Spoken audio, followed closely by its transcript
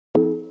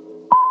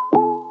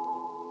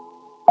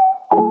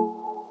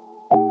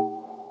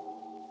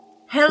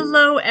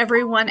Hello,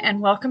 everyone, and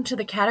welcome to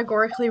the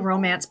Categorically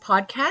Romance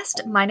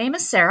podcast. My name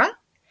is Sarah.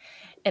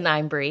 And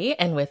I'm Bree,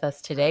 and with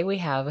us today we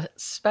have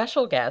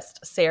special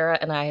guest. Sarah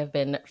and I have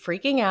been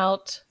freaking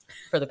out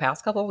for the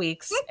past couple of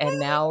weeks, and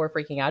now we're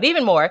freaking out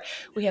even more.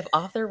 We have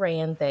author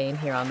RaeAnne Thayne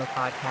here on the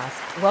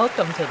podcast.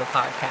 Welcome to the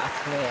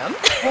podcast, ma'am.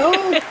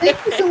 Oh,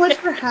 thank you so much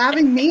for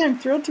having me. I'm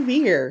thrilled to be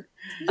here.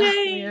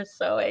 Yay! We are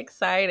so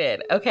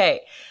excited.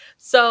 Okay,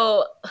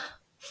 so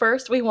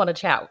first we want to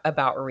chat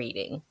about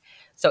reading.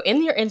 So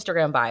in your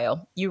Instagram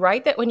bio, you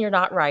write that when you're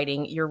not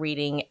writing, you're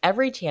reading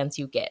every chance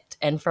you get.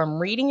 And from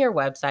reading your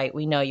website,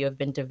 we know you have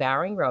been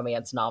devouring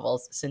romance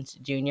novels since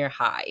junior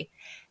high.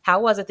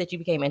 How was it that you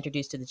became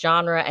introduced to the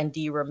genre? And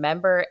do you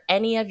remember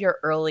any of your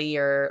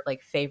earlier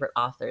favorite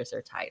authors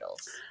or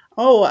titles?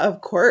 Oh, of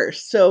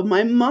course. So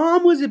my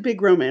mom was a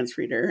big romance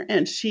reader,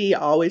 and she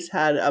always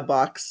had a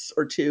box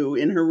or two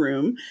in her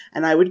room,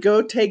 and I would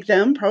go take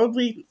them,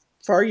 probably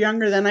far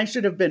younger than I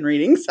should have been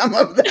reading some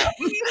of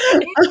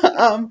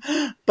them,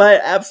 but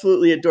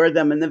absolutely adored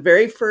them. And the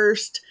very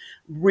first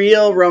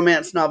real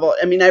romance novel,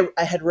 I mean,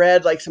 I had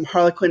read some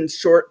Harlequin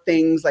short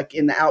things like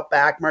in the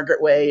Outback,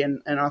 Margaret Way, and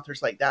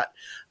authors like that.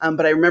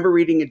 But I remember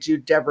reading a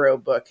Jude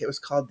Deveraux book. It was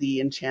called The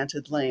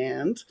Enchanted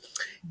Land.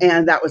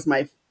 And that was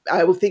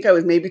I would think I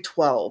was maybe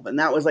 12, and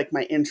that was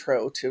my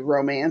intro to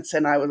romance.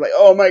 And I was like,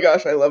 oh my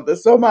gosh, I love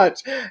this so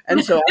much.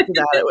 And so after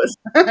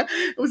that,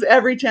 it was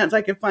every chance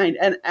I could find.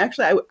 And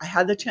actually, I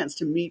had the chance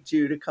to meet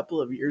Jude a couple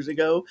of years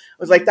ago.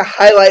 It was the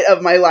highlight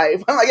of my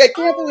life. I'm I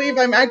can't believe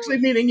I'm actually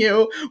meeting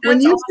you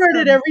when you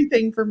started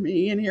everything for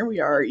me. And here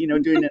we are,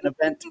 doing an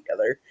event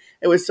together.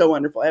 It was so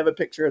wonderful. I have a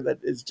picture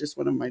that is just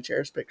one of my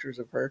cherished pictures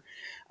of her.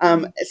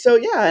 So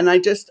yeah, and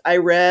I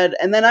read,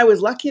 and then I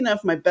was lucky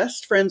enough, my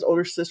best friend's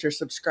older sister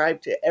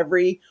subscribed to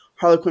every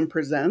Harlequin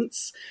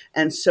Presents.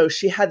 And so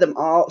she had them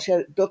all, she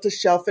had built a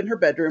shelf in her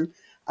bedroom,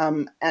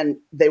 and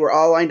they were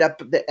all lined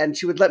up, and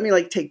she would let me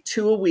take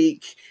 2 a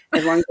week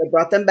as long as I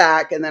brought them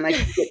back, and then I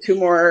could get 2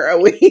 more a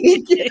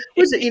week,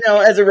 which,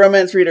 as a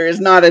romance reader is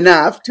not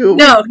enough to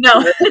No.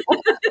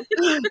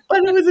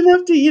 But it was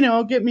enough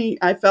to, get me,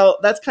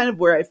 that's kind of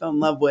where I fell in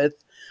love with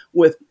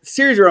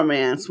series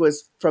romance,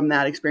 was from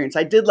that experience.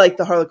 I did like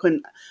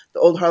the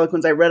old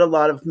Harlequins. I read a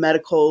lot of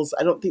medicals.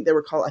 I don't think they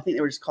were called, I think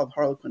they were just called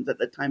Harlequins at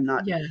the time,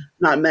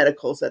 not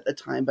medicals at the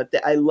time, but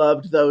I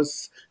loved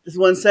those. This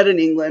one set in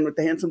England with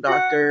the handsome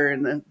doctor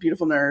and the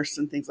beautiful nurse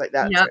and things like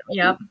that.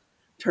 Yep.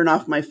 Turn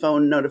off my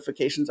phone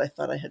notifications. I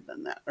thought I had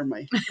done that, or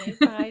my.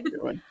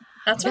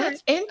 That's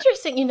right.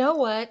 Interesting. You know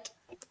what?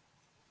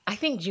 I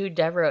think Jude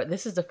Deveraux,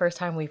 this is the first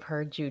time we've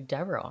heard Jude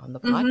Deveraux on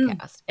the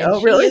podcast. And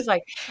oh, really? Is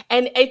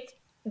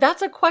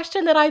that's a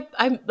question that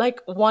I'm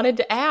wanted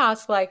to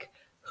ask,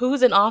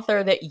 who's an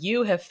author that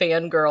you have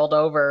fangirled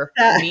over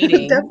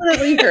meeting?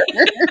 Definitely her.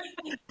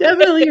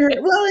 Definitely her.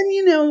 Well,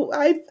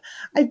 and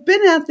I've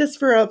been at this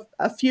for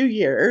a few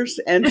years,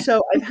 and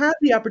so I've had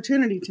the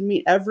opportunity to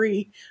meet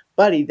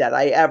everybody that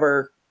I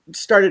ever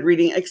started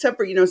reading, except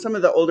for some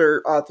of the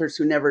older authors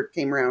who never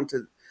came around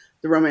to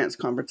the romance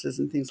conferences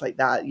and things like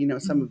that.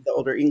 Some of the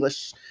older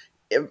English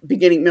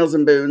beginning Mills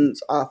and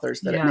Boon's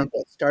authors that I maybe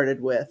started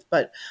with,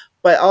 but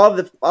all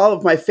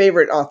of my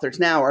favorite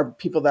authors now are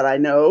people that I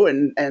know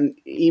and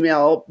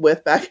email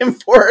with back and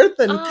forth,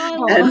 and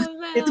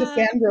it's a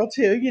fangirl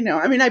too.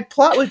 I mean, I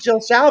plot with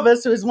Jill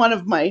Shalvis, who is one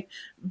of my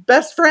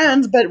best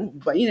friends, but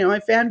I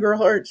fangirl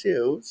her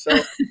too.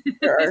 So,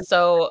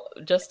 so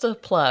just a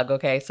plug,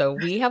 okay? So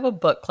we have a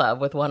book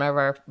club with one of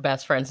our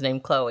best friends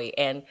named Chloe,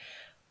 and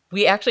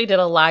we actually did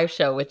a live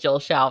show with Jill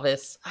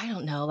Shalvis. I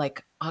don't know,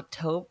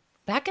 October.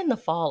 Back in the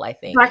fall, I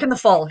think. Back in the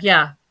fall,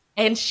 yeah.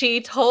 And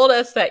she told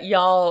us that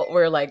y'all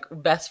were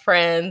best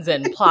friends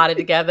and plotted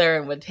together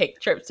and would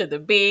take trips to the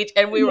beach.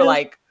 And we were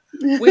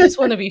we just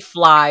want to be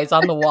flies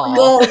on the wall.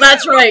 Oh,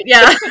 that's right,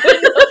 yeah.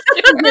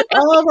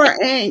 All of our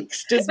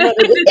angst is what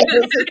it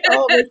is.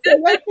 All of us said,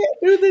 I can't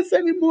do this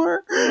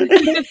anymore.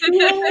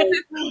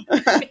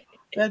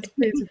 That's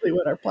basically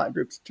what our plot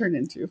groups turn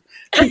into.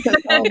 Because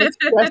all this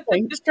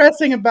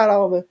stressing about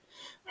all the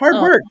hard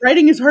work.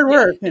 Writing is hard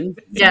work. And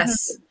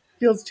yes.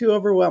 Feels too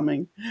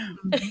overwhelming.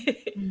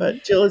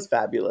 But Jill is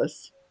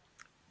fabulous.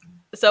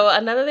 So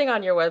another thing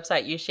on your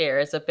website you share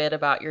is a bit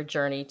about your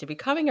journey to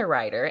becoming a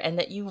writer, and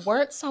that you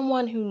weren't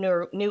someone who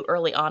knew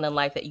early on in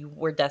life that you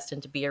were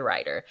destined to be a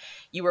writer.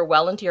 You were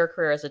well into your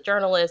career as a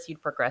journalist.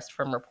 You'd progressed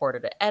from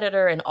reporter to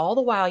editor, and all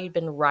the while you'd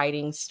been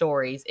writing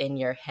stories in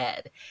your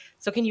head.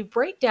 So can you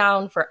break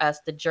down for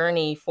us the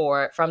journey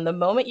from the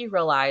moment you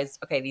realized,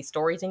 okay, these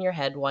stories in your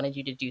head wanted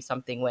you to do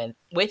something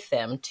with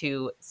them,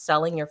 to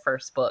selling your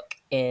first book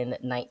in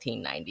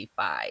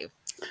 1995?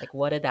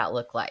 What did that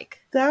look like?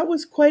 That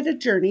was quite a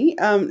journey.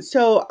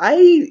 So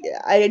I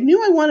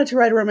knew I wanted to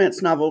write a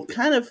romance novel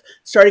kind of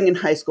starting in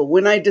high school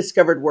when I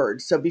discovered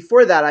words. So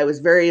before that, I was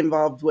very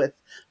involved with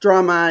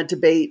drama,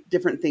 debate,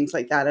 different things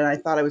like that. And I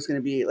thought I was going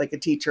to be a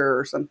teacher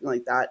or something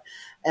like that.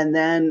 And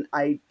then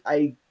I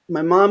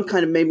my mom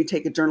kind of made me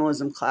take a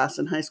journalism class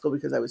in high school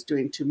because I was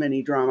doing too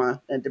many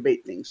drama and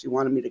debate things. She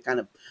wanted me to kind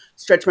of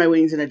stretch my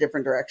wings in a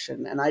different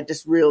direction. And I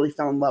just really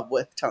fell in love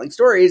with telling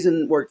stories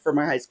and worked for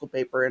my high school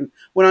paper and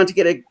went on to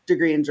get a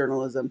degree in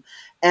journalism.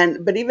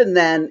 But even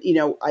then,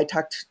 I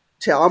talked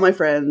to all my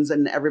friends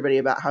and everybody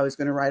about how I was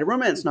going to write a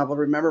romance novel.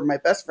 Remember, my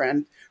best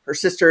friend, her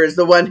sister, is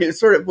the one who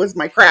sort of was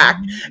my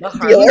crack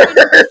dealer.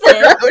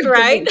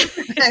 Right?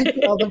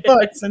 And all the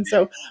books. And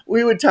so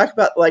we would talk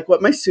about like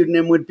what my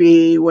pseudonym would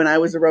be when I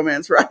was a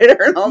romance writer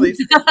and all these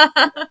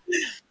things.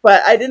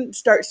 But I didn't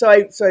start. So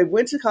I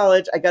went to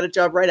college. I got a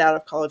job right out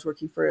of college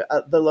working for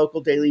the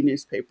local daily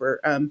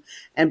newspaper,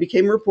 and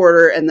became a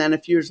reporter. And then a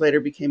few years later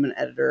became an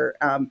editor.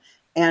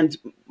 And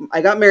I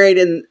got married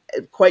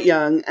quite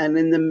young. And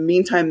in the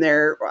meantime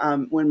there,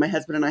 when my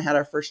husband and I had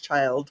our first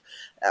child,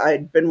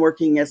 I'd been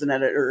working as an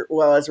editor,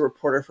 as a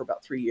reporter for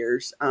about 3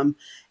 years. And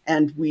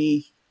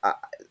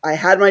I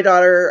had my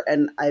daughter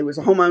and I was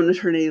home on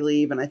maternity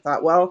leave. And I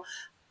thought, well,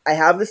 I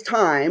have this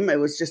time. It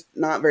was just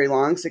not very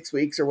long, 6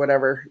 weeks or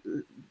whatever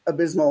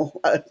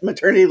abysmal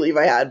maternity leave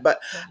I had. But,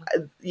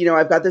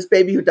 I've got this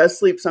baby who does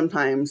sleep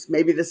sometimes.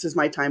 Maybe this is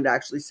my time to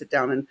actually sit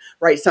down and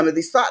write some of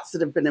these thoughts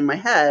that have been in my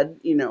head,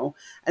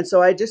 And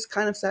so I just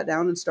kind of sat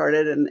down and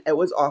started, and it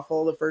was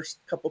awful. The first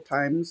couple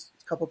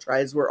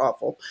tries were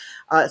awful.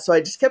 So I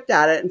just kept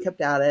at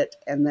it.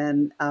 And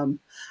then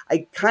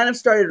I kind of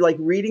started like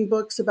reading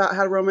books about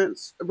how to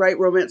write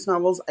romance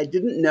novels. I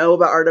didn't know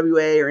about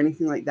RWA or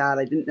anything like that.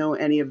 I didn't know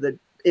any of the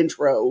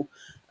intro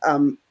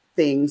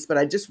things, but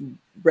I just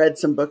read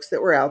some books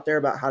that were out there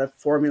about how to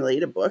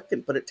formulate a book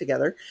and put it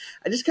together.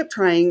 I just kept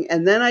trying.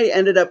 And then I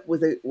ended up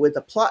with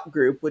a plot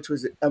group, which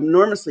was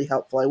enormously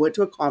helpful. I went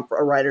to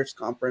a writer's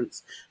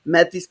conference,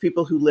 met these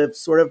people who lived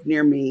sort of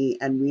near me,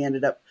 and we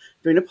ended up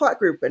doing a plot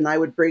group. And I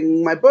would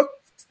bring my book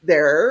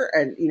there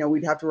and,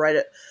 we'd have to write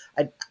it.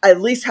 I'd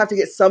at least have to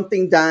get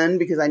something done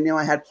because I knew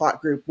I had plot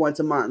group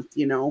once a month,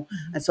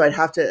 Mm-hmm. And so I'd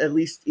have to at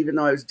least, even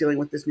though I was dealing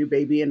with this new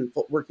baby and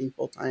working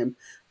full time,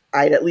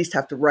 I'd at least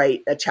have to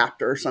write a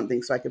chapter or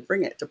something so I could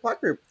bring it to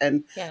plot group.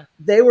 And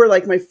they were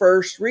like my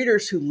first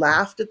readers who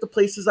laughed at the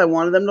places I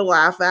wanted them to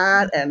laugh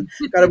at and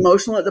got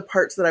emotional at the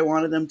parts that I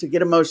wanted them to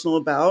get emotional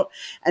about.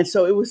 And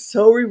so it was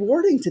so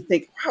rewarding to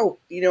think, wow,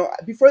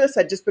 before this,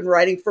 I'd just been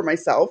writing for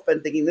myself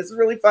and thinking, this is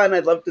really fun.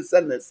 I'd love to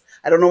send this.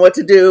 I don't know what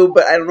to do,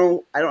 but I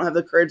don't have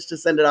the courage to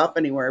send it off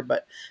anywhere.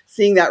 But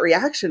seeing that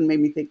reaction made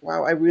me think,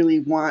 wow, I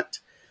really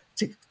want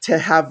to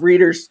have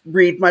readers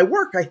read my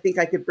work. I think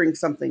I could bring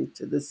something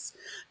to this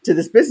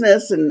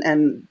business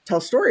and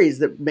tell stories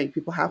that make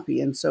people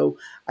happy. And so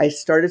I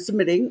started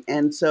submitting.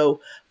 And so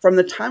from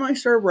the time I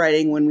started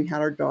writing when we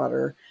had our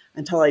daughter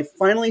until I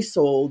finally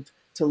sold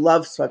to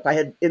Love Swept,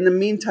 in the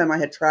meantime, I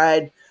had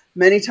tried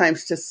many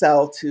times to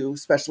sell to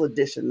Special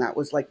Edition. That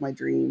was like my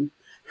dream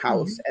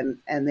house. Mm-hmm.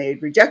 And they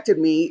rejected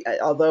me,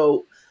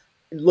 although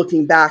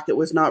looking back, it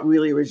was not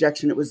really a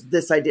rejection. It was,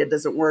 this idea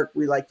doesn't work.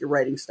 We like your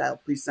writing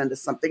style. Please send us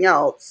something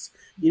else,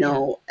 and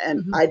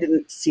mm-hmm. I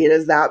didn't see it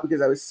as that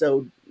because I was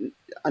so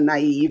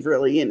naive,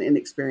 really, and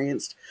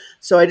inexperienced.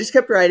 So I just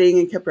kept writing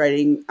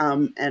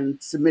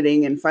and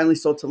submitting, and finally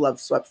sold to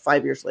Love Swept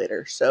 5 years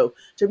later. So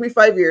it took me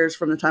 5 years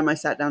from the time I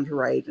sat down to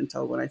write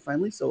until when I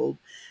finally sold.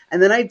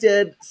 And then I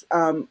did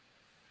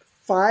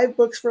 5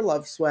 books for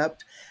Love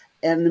Swept.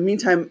 And in the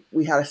meantime,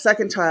 we had a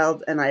second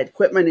child, and I had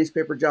quit my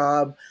newspaper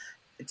job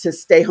to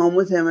stay home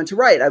with him and to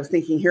write. I was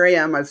thinking, here I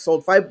am, I've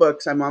sold 5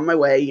 books. I'm on my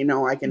way.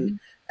 I can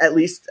at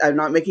least, I'm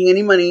not making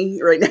any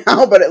money right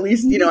now, but at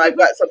least, I've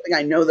got something.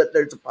 I know that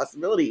there's a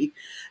possibility.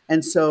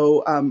 And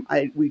so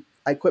I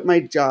quit my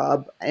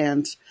job,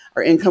 and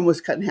our income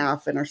was cut in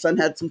half, and our son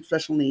had some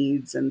special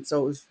needs. And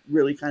so it was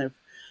really kind of,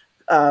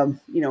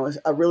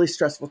 a really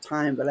stressful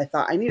time. But I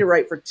thought I need to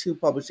write for 2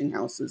 publishing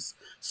houses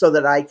so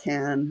that I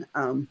can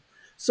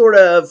sort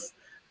of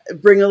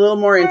bring a little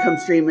more income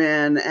stream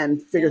in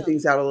and figure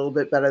things out a little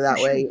bit better that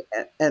way.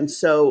 And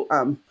so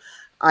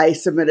I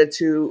submitted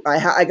to,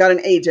 I got an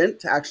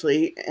agent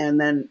actually,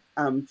 and then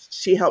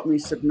she helped me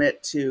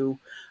submit to,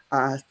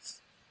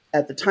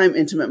 at the time,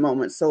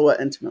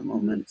 Silhouette Intimate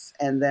Moments.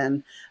 And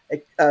then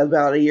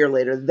about a year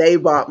later, they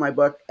bought my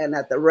book. And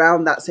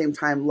around that same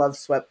time, Love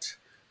Swept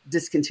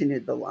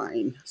discontinued the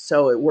line.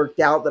 So it worked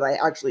out that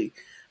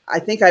I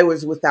think I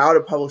was without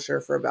a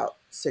publisher for about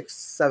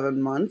 6-7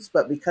 months,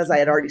 but because I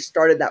had already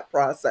started that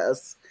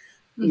process,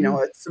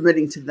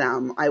 submitting to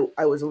them,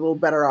 I was a little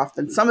better off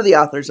than some of the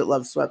authors at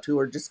Love Swept who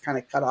were just kind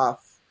of cut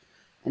off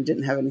and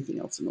didn't have anything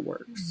else in the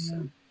works.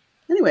 So,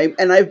 anyway,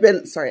 and I need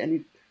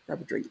to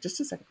grab a drink just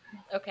a second.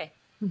 Okay.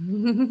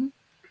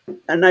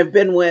 And I've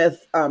been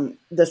with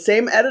the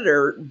same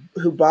editor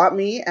who bought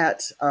me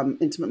at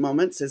Intimate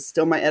Moments is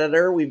still my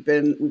editor. We've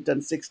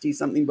done 60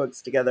 something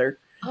books together.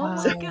 Oh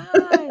my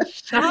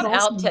gosh. Shout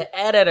out to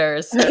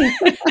editors.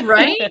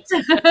 Right?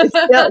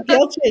 It's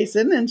Gail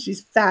Chasen, and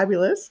she's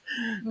fabulous.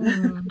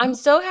 I'm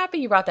so happy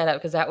you brought that up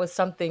because that was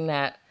something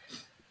that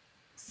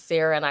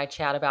Sarah and I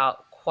chat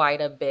about quite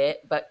a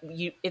bit, but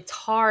it's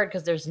hard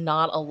because there's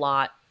not a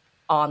lot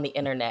on the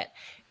internet.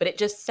 But it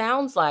just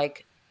sounds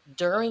like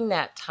during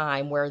that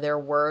time where there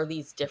were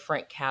these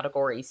different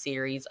category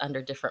series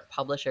under different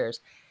publishers,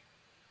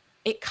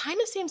 it kind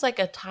of seems like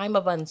a time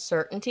of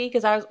uncertainty,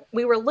 because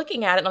we were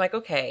looking at it and I'm like,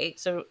 okay,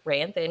 so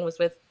RaeAnne Thayne was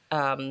with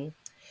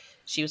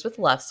she was with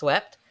Love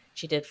Swept.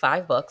 She did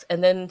 5 books,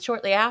 and then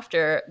shortly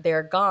after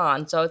they're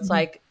gone. So it's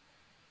like,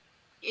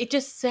 it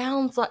just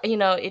sounds like,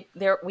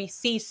 we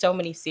see so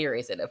many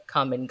series that have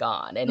come and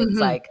gone, and it's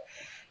like,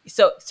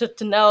 so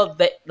to know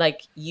that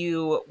like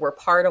you were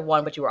part of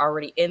one, but you were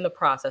already in the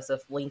process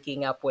of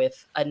linking up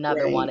with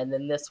another one, Right. and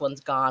then this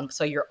one's gone,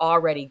 so you're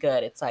already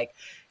good. It's like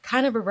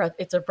kind of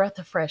it's a breath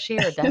of fresh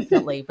air,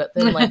 definitely. But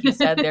then, like you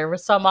said, there were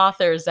some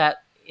authors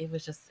that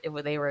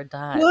they were Well,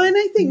 done. and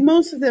I think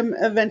most of them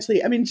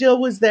eventually. I mean, Jill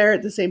was there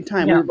at the same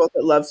time. We Yeah. were both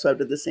at Love Swept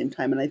at the same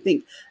time, and I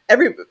think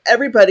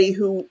everybody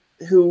who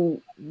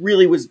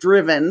really was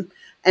driven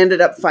ended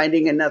up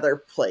finding another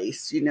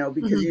place. You know,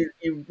 because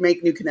you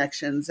make new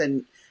connections,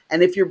 and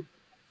if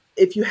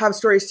you have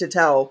stories to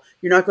tell,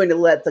 you're not going to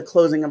let the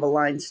closing of a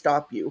line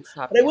stop you.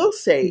 Stop But I you. will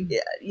say,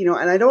 you know,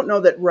 and I don't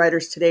know that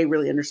writers today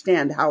really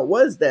understand how it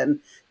was then.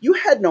 You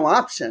had no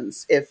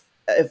options if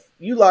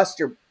you lost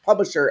your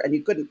publisher and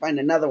you couldn't find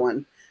another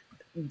one,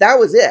 that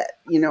was it,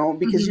 you know,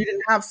 because you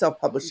didn't have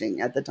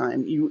self-publishing at the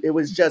time. It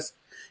was just,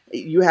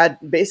 you had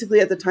basically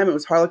at the time it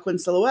was Harlequin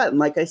Silhouette. And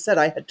like I said,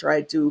 I had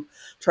tried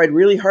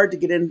really hard to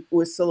get in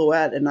with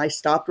Silhouette, and I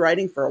stopped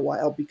writing for a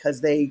while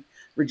because they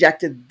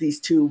rejected these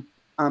 2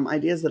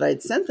 ideas that I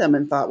had sent them,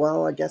 and thought,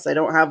 well, I guess I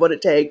don't have what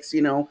it takes,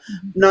 you know,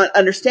 not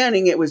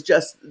understanding it was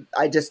just,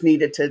 I just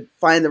needed to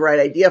find the right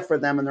idea for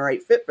them and the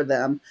right fit for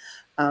them.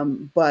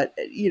 But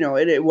you know,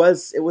 it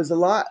was a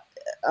lot,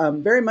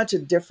 very much a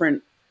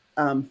different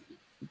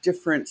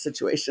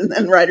situation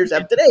than writers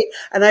have today.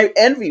 And I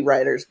envy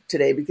writers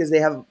today because they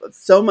have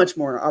so much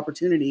more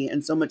opportunity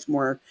and so much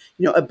more,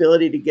 you know,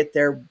 ability to get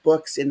their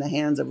books in the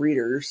hands of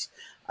readers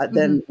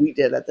than we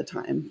did at the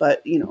time.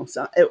 But, you know,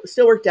 so it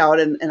still worked out.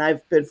 And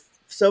I've been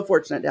so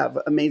fortunate to have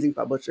amazing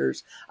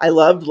publishers. I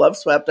loved Love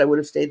Swept. I would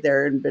have stayed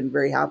there and been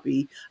very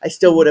happy. I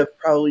still would have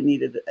probably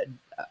needed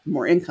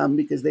more income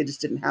because they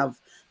just didn't have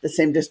the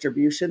same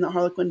distribution that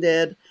Harlequin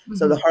did.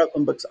 So the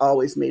Harlequin books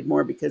always made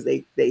more because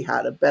they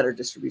had a better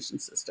distribution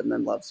system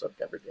than Love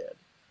Swept ever did.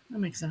 That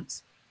makes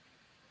sense.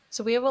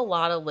 So we have a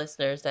lot of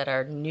listeners that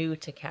are new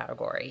to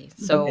category.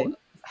 So Okay.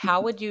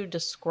 how would you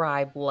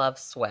describe Love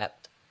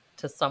Swept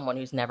to someone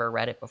who's never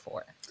read it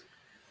before?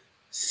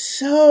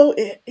 So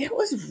it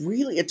was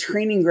really a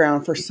training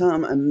ground for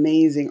some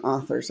amazing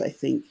authors, I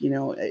think. You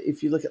know,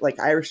 if you look at like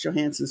Iris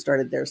Johansen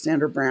started there,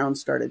 Sandra Brown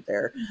started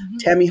there,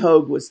 Tammy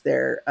Hogue was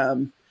there.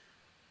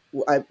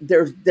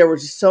 There were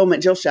just so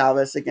many. Jill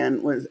Chalvis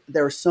again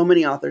there were so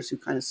many authors who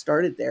kind of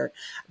started there.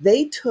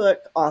 They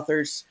took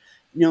authors,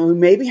 you know, who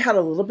maybe had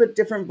a little bit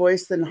different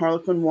voice than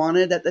Harlequin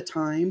wanted at the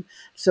time.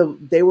 So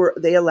they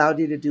allowed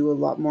you to do a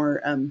lot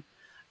more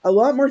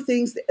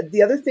things.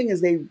 The other thing is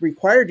they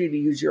required you to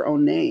use your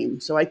own name.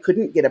 So I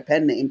couldn't get a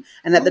pen name.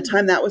 And at the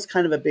time that was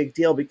kind of a big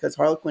deal because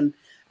Harlequin,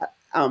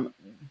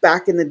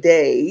 back in the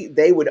day,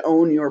 they would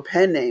own your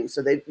pen name.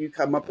 So you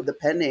come up with a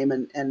pen name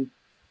and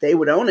they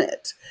would own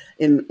it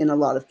in a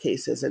lot of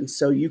cases. And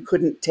so you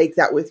couldn't take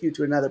that with you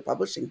to another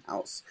publishing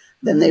house.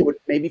 Then they would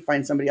maybe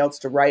find somebody else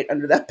to write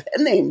under that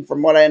pen name,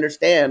 from what I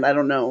understand. I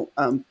don't know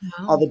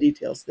all the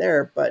details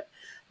there, but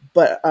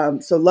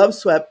so Love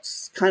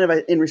Swept kind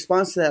of in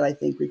response to that, I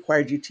think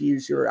required you to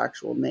use your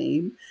actual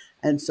name.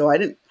 And so I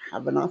didn't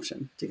have an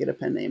option to get a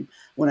pen name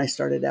when I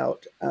started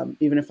out,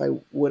 even if I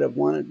would have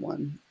wanted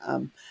one.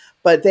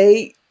 But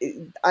I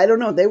don't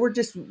know, they were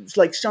just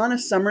like Shauna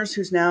Summers,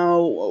 who's now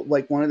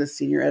like one of the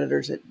senior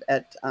editors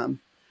at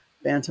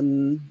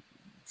Bantam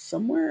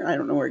somewhere. I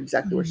don't know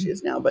exactly where she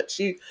is now, but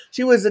she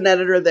was an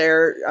editor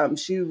there.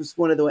 She was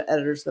one of the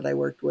editors that I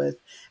worked with,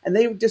 and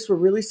they just were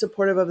really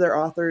supportive of their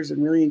authors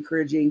and really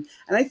encouraging.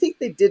 And I think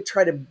they did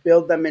try to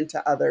build them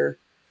into other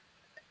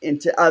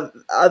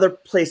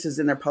places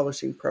in their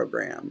publishing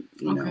program,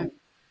 you know.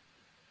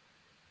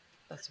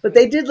 But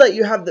they did let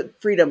you have the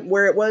freedom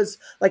where it was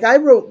like I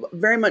wrote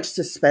very much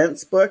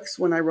suspense books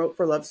when I wrote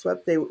for Love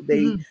Swept. They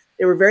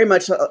were very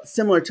much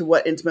similar to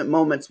what Intimate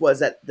Moments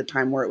was at the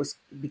time, where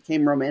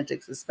became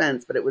romantic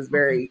suspense, but it was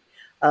very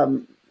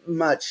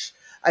much.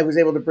 I was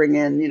able to bring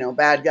in, you know,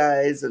 bad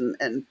guys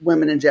and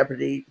women in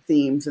jeopardy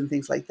themes and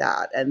things like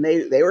that, and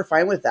they were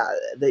fine with that.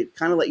 They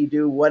kind of let you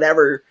do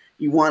whatever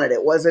you wanted.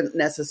 It wasn't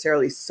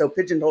necessarily so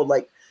pigeonholed,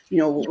 like, you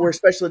know, where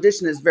Special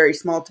Edition is very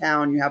small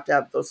town. You have to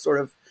have those sort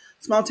of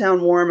small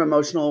town, warm,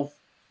 emotional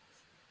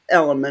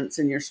elements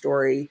in your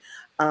story.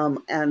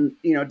 And,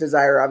 you know,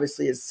 Desire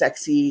obviously is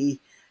sexy,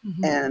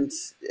 and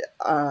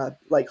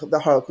like the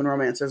Harlequin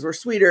romances were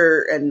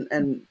sweeter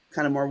and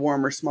kind of more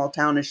warmer, small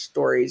townish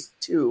stories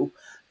too.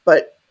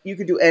 But you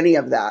could do any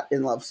of that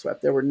in Love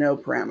Swept. There were no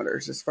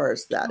parameters as far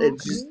as that.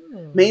 It's just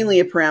mainly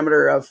a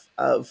parameter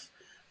of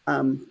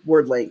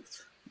word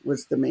length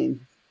was the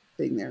main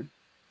thing there.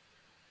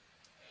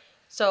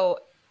 So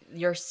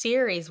your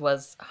series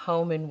was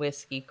Home in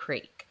Whiskey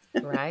Creek.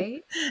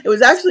 Right? It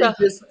was actually So,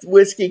 just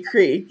Whiskey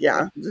Creek.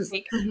 Yeah. Just,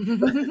 like,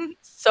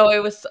 so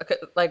it was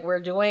like we're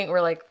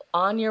like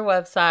on your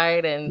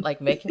website and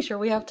like making sure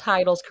we have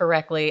titles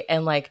correctly,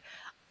 and like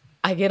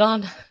I get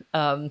on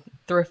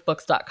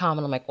thriftbooks.com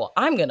and I'm like, well,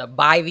 I'm going to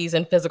buy these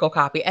in physical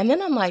copy. And then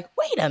I'm like,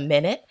 wait a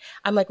minute.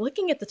 I'm like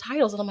looking at the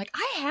titles and I'm like,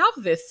 I have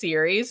this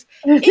series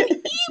in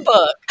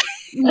ebook.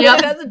 And Yep.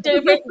 it has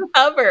different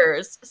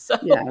covers. So,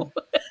 yeah.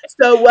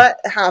 So what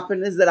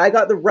happened is that I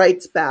got the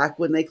rights back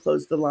when they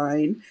closed the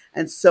line.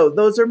 And so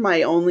those are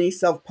my only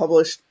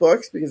self-published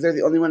books because they're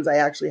the only ones I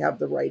actually have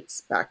the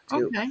rights back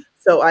to. Okay.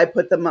 So I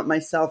put them up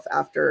myself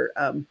after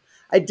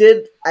I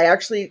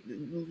actually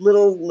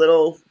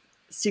little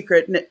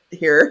secret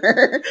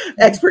here,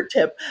 expert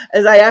tip,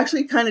 is I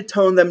actually kind of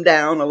toned them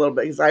down a little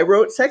bit because I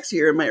wrote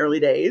sexier in my early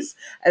days.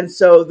 And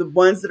so the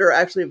ones that are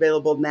actually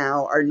available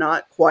now are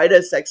not quite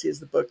as sexy as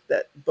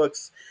the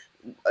books.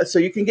 So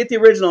you can get the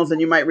originals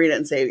and you might read it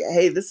and say,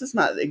 hey, this is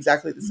not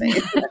exactly the same.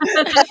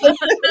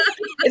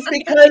 It's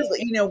because,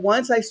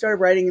 once I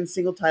started writing in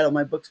single title,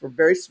 my books were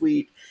very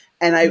sweet.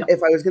 And Yep. if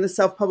I was going to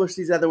self-publish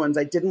these other ones,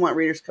 I didn't want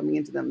readers coming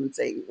into them and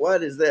saying,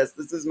 what is this?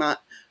 This is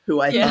not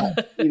who I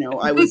thought,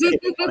 I was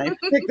getting when I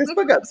picked this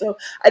book up. So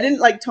I didn't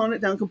like tone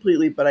it down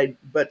completely,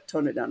 but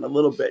tone it down a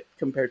little bit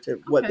compared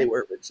to what they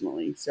were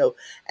originally. So,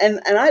 and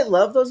I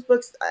love those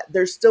books.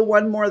 There's still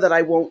one more that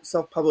I won't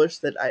self-publish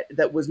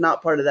that was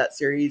not part of that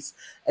series.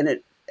 And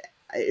it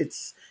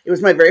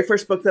was my very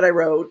first book that I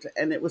wrote,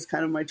 and it was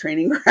kind of my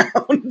training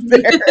ground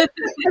there.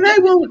 And I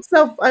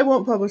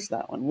won't publish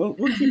that one. We'll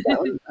keep that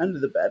one under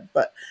the bed.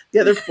 But the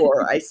other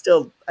four, I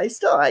still,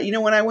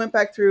 when I went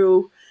back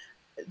through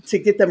to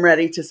get them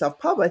ready to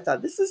self-pub, I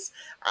thought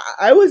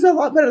I was a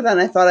lot better than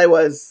I thought I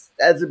was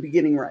as a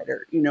beginning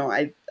writer.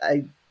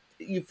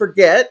 You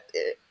forget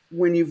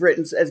when you've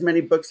written as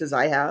many books as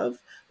I have,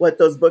 what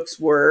those books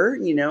were,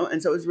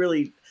 and so it was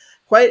really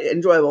quite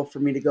enjoyable for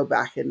me to go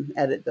back and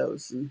edit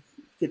those and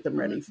get them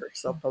ready for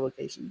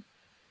self-publication.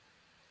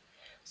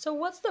 So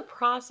what's the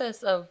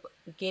process of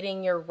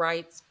getting your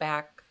rights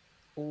back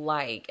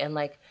like? And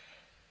like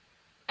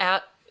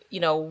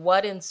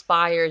what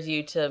inspires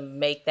you to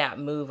make that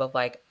move of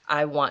like,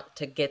 I want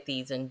to get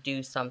these and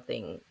do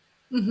something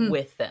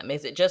with them?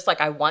 Is it just like,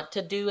 I want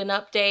to do an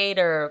update,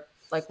 or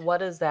like,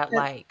 what is that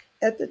like?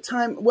 At the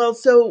time, well,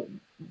 so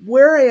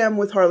where I am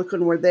with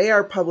Harlequin, where they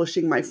are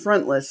publishing my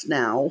front list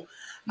now,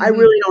 I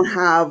really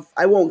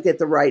I won't get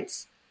the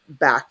rights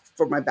back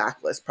for my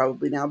backlist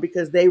probably now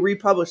because they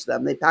republish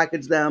them. They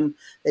package them,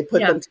 they put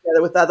them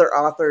together with other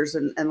authors.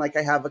 And like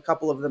I have a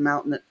couple of them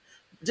out in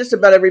just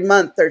about every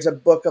month. There's a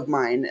book of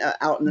mine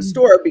out in the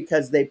store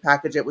because they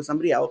package it with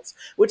somebody else,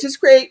 which is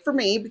great for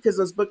me because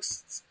those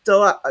books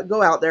still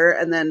go out there.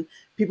 And then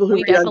people who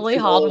we definitely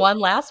hauled one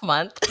last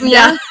month.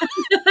 Yeah.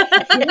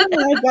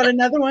 I've got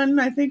another one,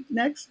 I think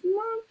next month.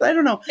 I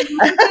don't know.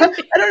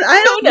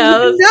 I don't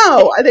even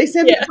know. They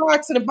send me a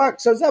box and a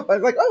box shows up. I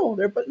was like, oh,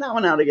 they're putting that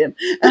one out again.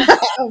 There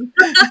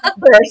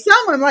are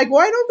some I'm like,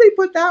 why don't they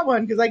put that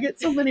one? Because I get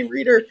so many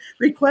reader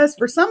requests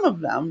for some of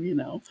them,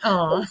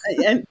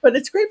 but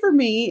it's great for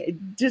me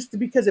just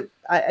because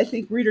I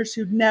think readers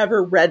who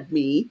never read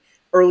me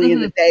early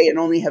in the day and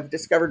only have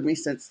discovered me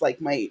since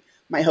like my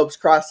Hope's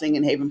Crossing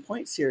and Haven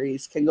Point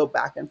series can go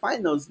back and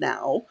find those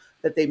now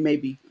that they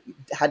maybe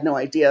had no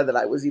idea that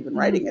I was even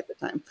writing at the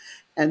time.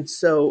 And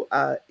so,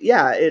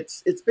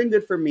 it's been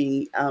good for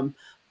me.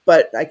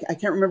 But I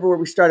can't remember where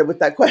we started with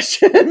that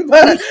question,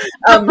 but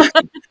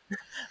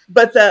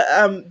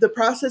the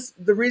process,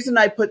 the reason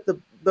I put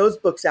those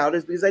books out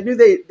is because I knew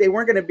they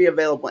weren't going to be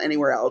available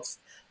anywhere else.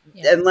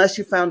 Unless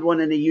you found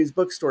one in a used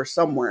bookstore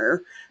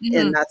somewhere.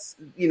 And that's,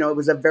 it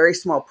was a very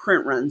small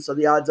print run. So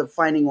the odds of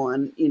finding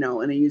one, in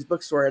a used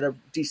bookstore at a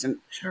decent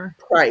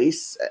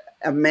price,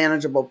 a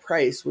manageable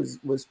price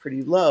was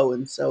pretty low.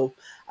 And so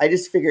I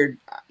just figured,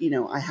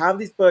 I have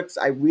these books.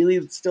 I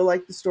really still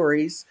like the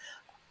stories.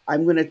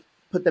 I'm going to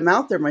put them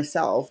out there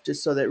myself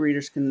just so that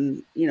readers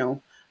can,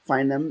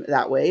 find them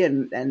that way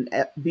and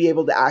be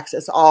able to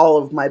access all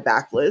of my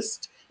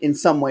backlist in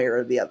some way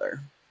or the other.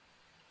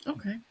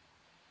 Okay.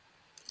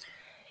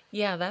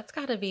 Yeah, that's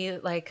got to be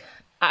like,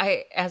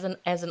 as an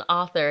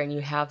author, and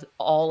you have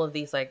all of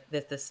these like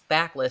this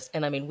backlist,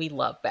 and I mean we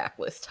love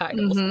backlist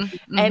titles, and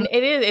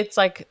it's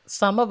like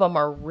some of them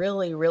are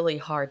really really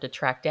hard to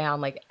track down.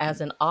 Like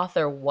as an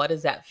author, what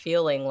is that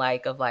feeling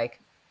like of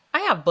like, I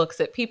have books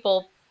that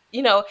people,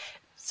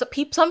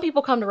 some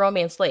people come to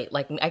romance late.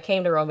 Like I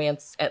came to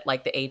romance at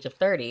like the age of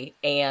 30,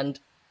 and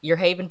your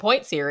Haven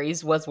Point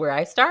series was where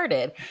I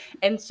started,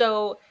 and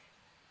so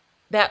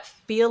that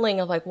feeling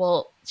of like,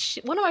 well,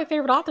 one of my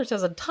favorite authors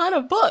has a ton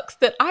of books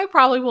that I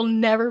probably will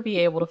never be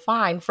able to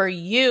find. For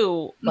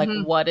you, like,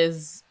 what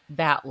is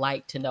that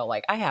like to know?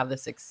 Like, I have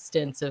this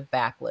extensive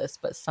backlist,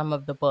 but some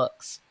of the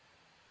books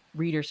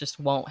readers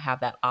just won't have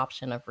that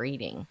option of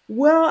reading.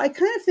 Well, I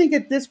kind of think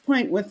at this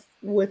point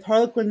with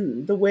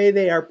Harlequin, the way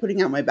they are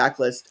putting out my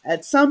backlist,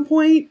 at some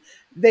point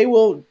they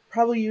will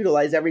probably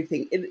utilize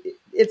everything.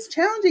 It's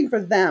challenging for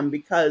them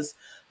because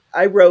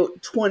I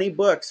wrote 20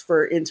 books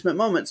for Intimate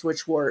Moments,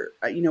 which were,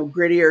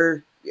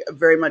 grittier,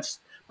 very much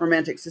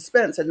romantic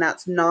suspense. And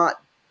that's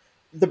not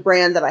the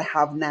brand that I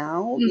have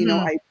now. Mm-hmm.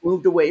 I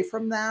moved away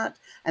from that,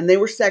 and they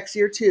were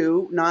sexier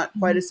too. Not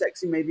quite Mm-hmm. as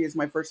sexy maybe as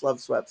my first Love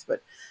Swept,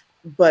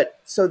 but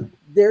so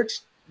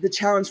the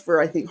challenge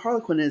for, I think,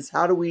 Harlequin is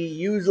how do we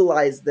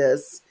utilize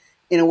this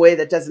in a way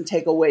that doesn't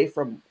take away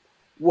from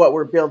what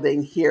we're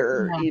building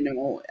here,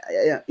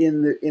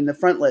 in the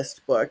front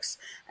list books.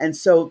 And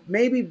so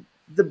maybe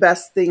the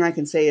best thing I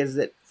can say is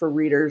that for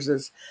readers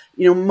is,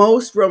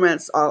 most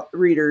romance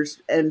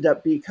readers end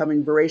up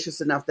becoming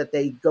voracious enough that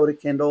they go to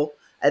Kindle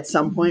at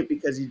some point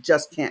because you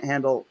just can't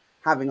handle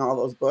having all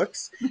those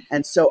books.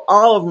 And so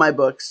all of my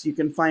books, you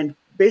can find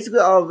basically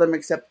all of them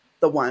except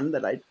the one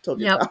that I told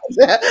you Yep.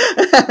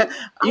 about.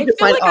 You I can feel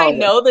find like all I of them.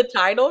 know the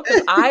title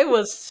because I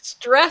was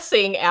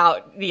stressing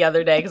out the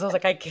other day because I was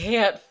like, I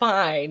can't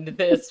find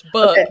this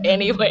book Okay.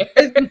 anywhere.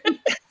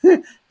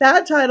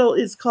 That title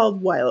is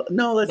called Wild.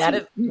 No, let's That see.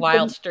 is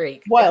Wild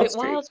Streak. Is Wild it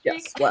Streak. Wild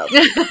Streak? Yes, Wild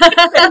Streak.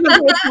 I can't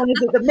remember which one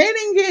is it, the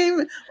mating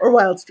game or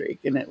Wild Streak,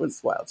 and it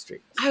was Wild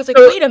Streak. I was like,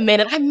 So, wait a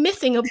minute, I'm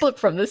missing a book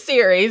from the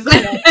series.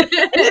 and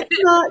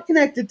it's not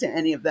connected to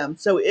any of them.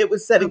 So it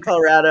was set in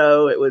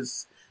Colorado. It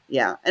was,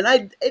 yeah,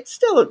 and it's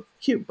still a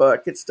cute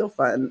book. It's still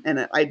fun,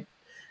 and I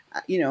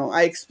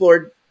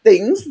explored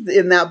things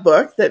in that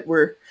book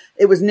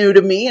it was new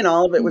to me, and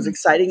all of it was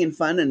exciting and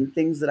fun, and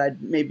things that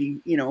I'd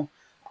maybe,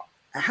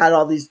 had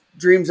all these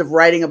dreams of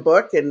writing a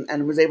book,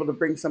 and was able to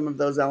bring some of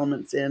those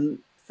elements in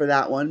for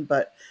that one.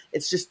 But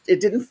it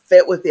didn't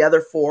fit with the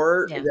other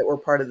four that were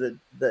part of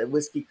the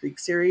Whiskey Creek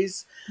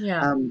series.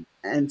 Yeah.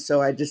 And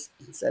so I just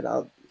said,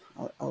 I'll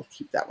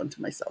keep that one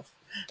to myself.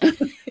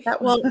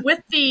 Well,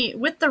 with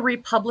the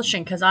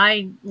republishing, because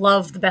I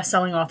love the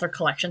best-selling author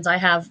collections, I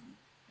have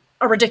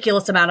a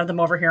ridiculous amount of them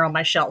over here on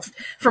my shelf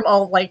from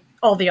all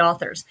the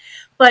authors.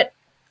 But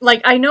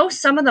I know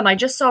some of them, I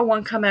just saw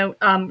one come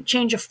out,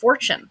 Change of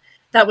Fortune,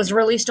 that was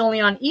released only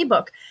on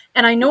ebook.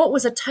 And I know it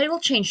was a title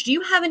change. Do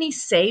you have any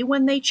say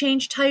when they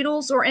change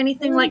titles or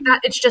anything like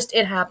that? It's just,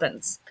 it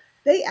happens.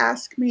 They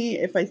ask me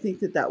if I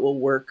think that will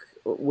work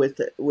with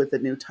a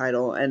new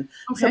title. And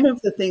some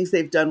of the things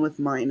they've done with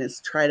mine is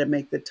try to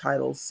make the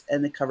titles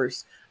and the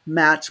covers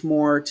match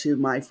more to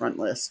my front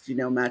list,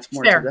 match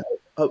more to the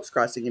Hope's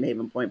Crossing and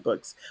Haven Point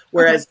books.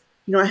 Whereas,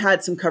 I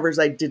had some covers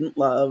I didn't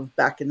love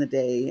back in the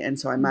day. And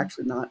so I'm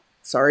actually not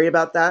sorry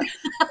about that.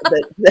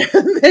 But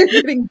they're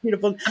getting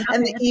beautiful.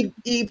 And the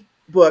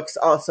e-books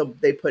also,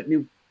 they put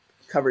new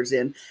covers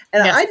in.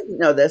 And I didn't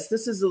know this.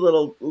 This is a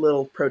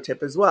little pro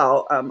tip as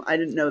well. I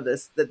didn't know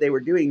that they were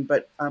doing,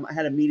 but I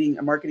had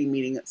a marketing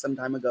meeting some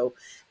time ago.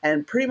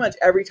 And pretty much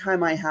every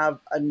time I have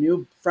a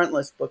new front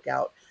list book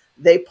out,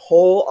 they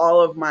pull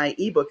all of my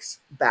ebooks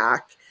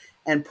back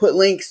and put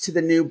links to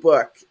the new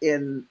book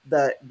in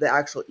the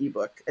actual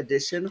ebook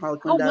edition.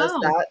 Harlequin does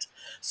that,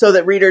 so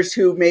that readers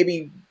who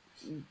maybe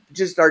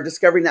just are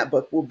discovering that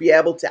book will be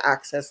able to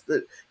access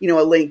a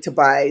link to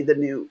buy the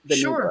new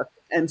book.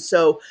 And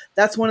so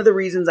that's one of the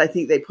reasons I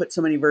think they put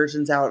so many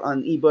versions out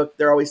on ebook.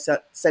 They're always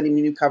sending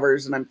me new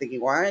covers, and I'm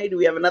thinking, why do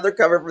we have another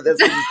cover for this?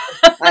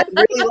 I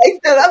really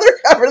like that other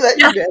cover that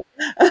you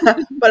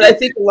did. But I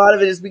think a lot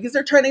of it is because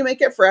they're trying to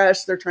make it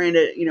fresh. They're trying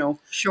to,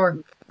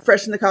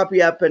 freshen the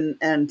copy up, and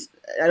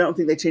I don't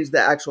think they changed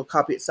the actual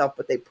copy itself,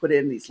 but they put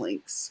in these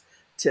links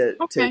to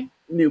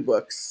new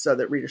books so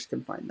that readers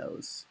can find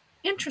those.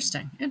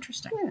 Interesting.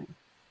 Yeah.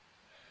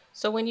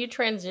 So when you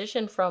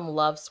transitioned from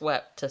Love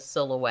Swept to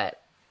Silhouette,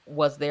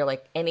 was there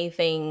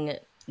anything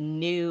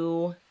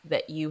new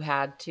that you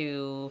had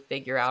to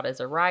figure out as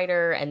a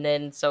writer? And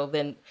then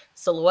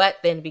Silhouette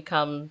then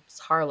becomes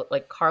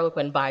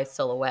Harlequin by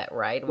Silhouette,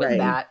 right?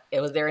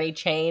 Was there any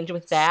change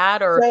with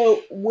that? Or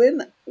so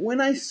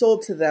when I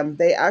sold to them,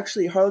 they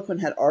actually, Harlequin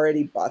had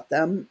already bought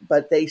them,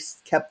 but they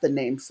kept the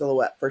name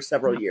Silhouette for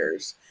several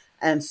years.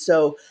 And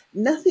so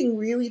nothing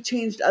really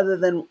changed other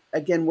than,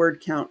 again,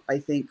 word count, I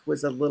think,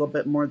 was a little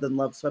bit more than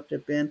Love Swept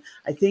had been.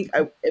 I think,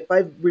 if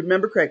I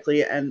remember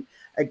correctly, and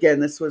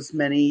again, this was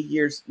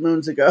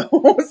moons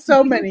ago,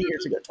 so many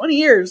years ago, 20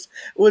 years,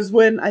 was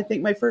when I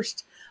think my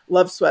first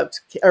Love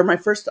Swept, or my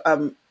first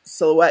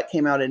Silhouette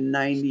came out in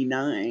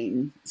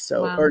 99.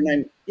 So, or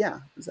nine,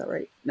 yeah, is that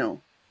right?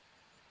 No.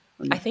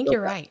 I think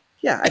you're right.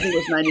 Yeah, I think it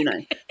was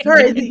 99.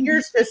 Sorry, the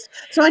years just,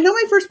 so I know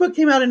my first book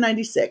came out in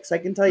 96. I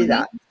can tell you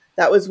that.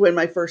 That was when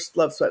my first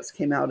Love Swept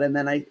came out. And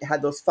then I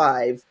had those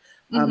 5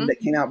 that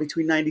came out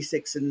between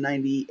 96 and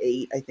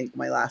 98. I think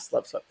my last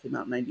Love Swept came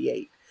out in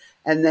 98.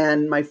 And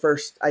then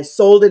I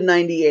sold in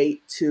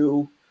 98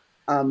 to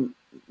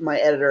my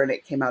editor, and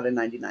it came out in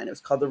 99. It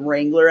was called The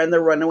Wrangler and the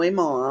Runaway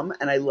Mom.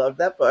 And I loved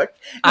that book.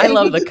 I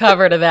love the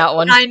cover to that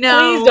one. I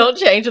know. Please don't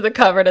change the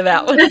cover to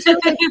that one. I should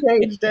have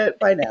changed it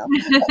by now.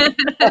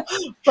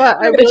 But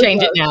I'm going to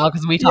change it now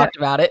because we talked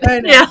about it. I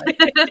know.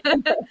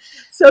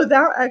 So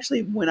that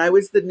actually, when I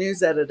was the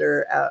news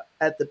editor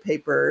at the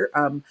paper,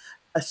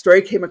 a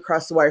story came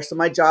across the wire. So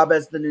my job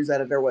as the news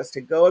editor was to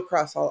go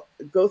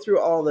through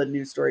all the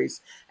news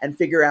stories and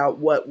figure out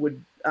what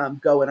would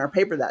go in our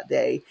paper that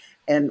day.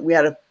 And we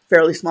had a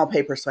fairly small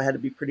paper, so I had to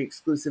be pretty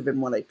exclusive in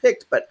what I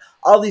picked. But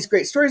all these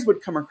great stories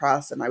would come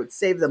across, and I would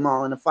save them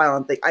all in a file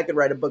and think I could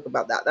write a book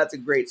about that. That's a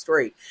great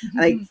story.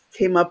 And I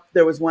came up.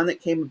 There was one that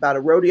came about a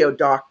rodeo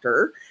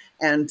doctor,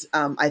 and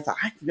I thought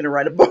I'm going to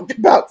write a book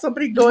about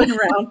somebody going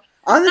around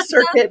on the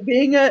circuit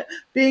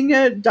being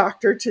a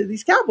doctor to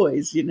these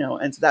cowboys,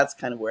 And so that's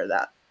kind of where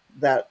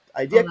that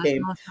idea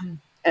came.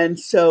 Awesome. And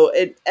so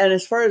and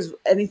as far as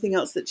anything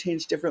else that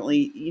changed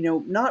differently,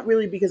 not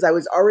really, because I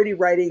was already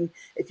writing.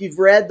 If you've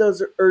read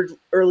those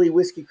early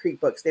Whiskey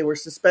Creek books, they were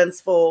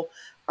suspenseful.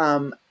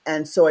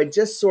 And so I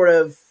just sort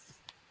of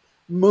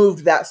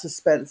moved that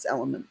suspense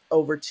element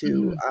over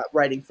to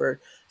writing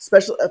for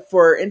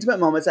intimate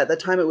moments. At the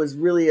time, it was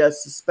really a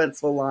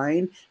suspenseful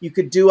line. You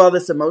could do all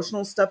this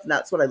emotional stuff, and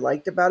that's what I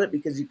liked about it,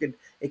 because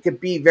it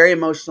could be very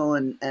emotional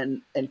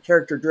and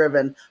character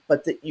driven,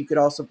 but that you could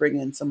also bring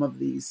in some of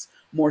these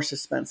more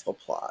suspenseful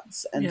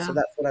plots. And so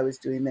that's what I was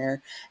doing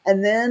there.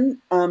 And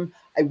then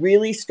I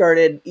really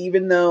started,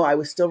 even though I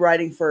was still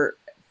writing for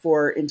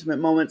intimate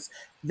moments,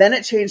 then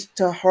it changed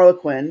to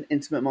Harlequin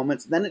intimate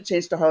moments. Then it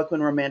changed to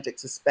Harlequin romantic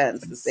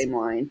suspense, the same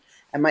line.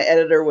 And my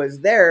editor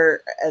was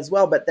there as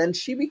well. But then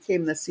she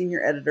became the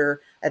senior editor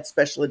at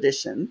Special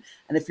Edition.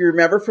 And if you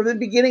remember from the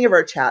beginning of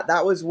our chat,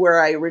 that was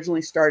where I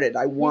originally started.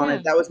 That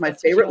was my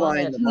favorite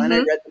line, the line I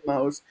read the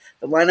most,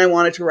 the line I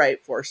wanted to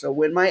write for. So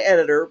when my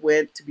editor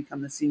went to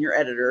become the senior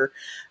editor,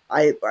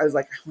 I was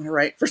like, I want to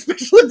write for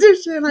Special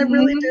Edition. I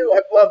really do.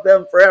 I've loved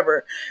them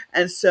forever.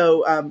 And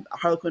so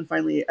Harlequin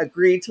finally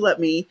agreed to let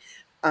me.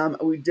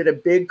 We did a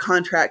big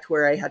contract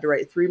where I had to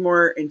write 3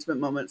 more intimate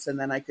moments, and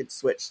then I could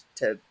switch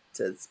to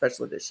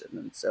Special Edition.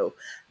 And so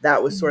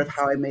that was sort of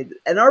how I made it.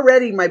 And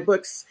already my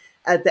books,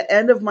 at the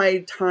end of my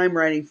time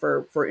writing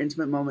for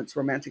intimate moments,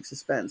 romantic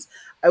suspense,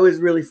 I was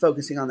really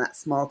focusing on that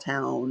small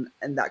town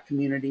and that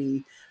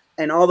community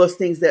and all those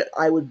things that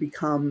I would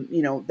become,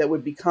 that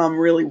would become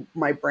really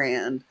my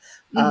brand.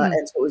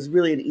 And so it was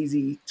really an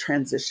easy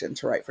transition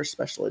to write for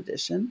Special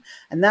Edition.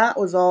 And that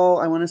was all,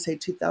 I want to say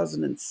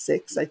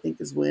 2006, I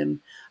think, is when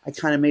I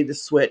kind of made the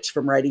switch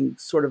from writing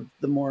sort of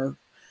the more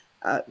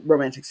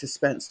romantic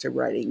suspense to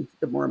writing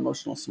the more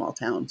emotional small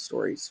town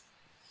stories.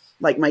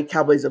 Like my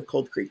Cowboys of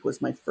Cold Creek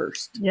was my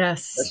first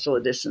Special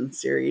Edition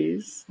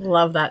series.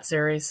 Love that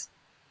series.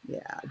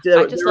 Yeah.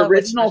 The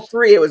original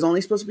 3, it was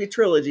only supposed to be a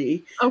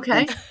trilogy.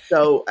 Okay.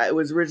 So it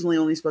was originally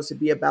only supposed to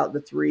be about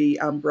the 3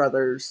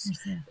 brothers,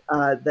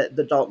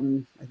 the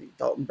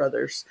Dalton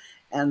brothers.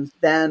 And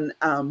then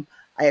I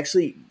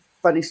actually,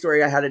 funny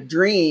story, I had a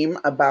dream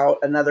about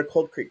another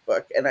Cold Creek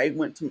book, and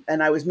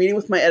I was meeting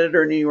with my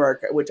editor in New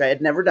York, which I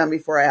had never done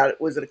before.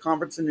 Was at a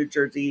conference in New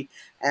Jersey,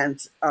 and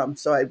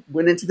so I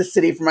went into the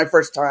city for my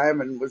first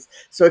time and was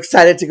so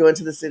excited to go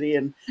into the city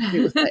and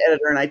meet with my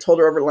editor. And I told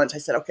her over lunch, I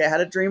said, okay, I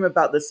had a dream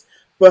about this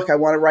book. I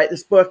want to write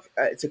this book.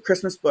 It's a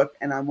Christmas book,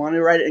 and I want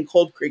to write it in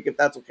Cold Creek, if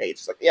that's okay.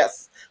 She's like,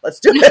 yes, let's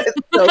do it.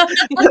 So that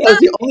was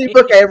the only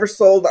book I ever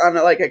sold on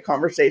a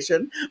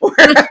conversation where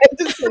I had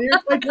to say,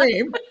 here's my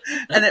dream.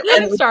 And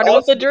it started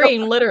with a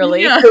dream,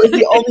 literally. It was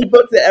the only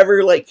book that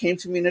ever came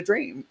to me in a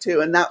dream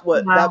too. And that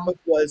book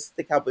was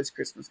The Cowboy's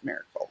Christmas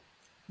Miracle.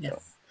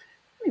 Yes.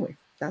 So, anyway,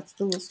 that's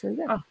the little story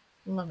there. Oh,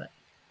 love it.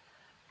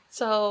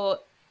 So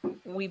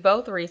we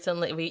both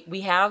recently,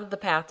 we have The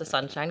Path to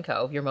Sunshine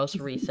Cove, your most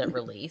recent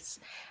release,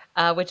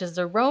 which is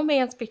the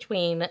romance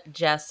between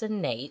Jess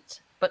and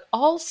Nate, but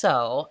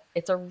also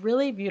it's a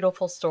really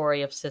beautiful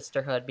story of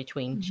sisterhood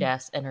between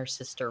Jess and her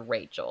sister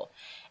Rachel,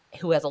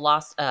 who has a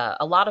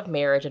lot of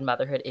marriage and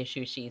motherhood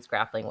issues she's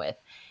grappling with.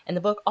 And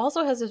the book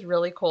also has this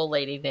really cool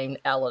lady named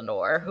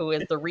Eleanor, who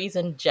is the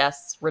reason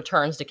Jess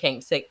returns to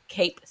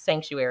Cape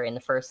Sanctuary in the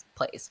first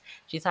place.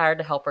 She's hired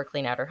to help her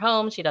clean out her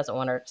home. She doesn't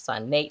want her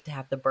son Nate to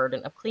have the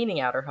burden of cleaning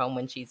out her home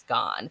when she's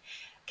gone.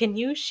 Can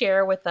you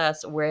share with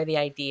us where the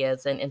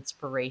ideas and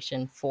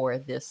inspiration for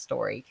this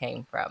story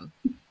came from?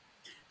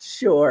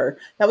 Sure.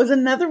 That was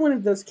another one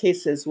of those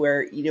cases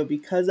where,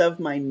 because of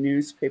my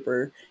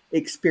newspaper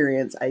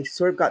experience, I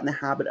sort of got in the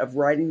habit of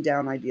writing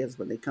down ideas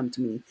when they come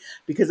to me,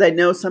 because I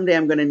know someday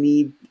I'm going to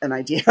need an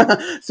idea.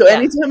 So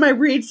anytime I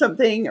read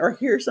something or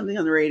hear something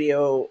on the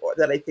radio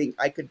that I think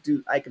I could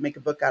make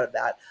a book out of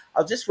that,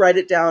 I'll just write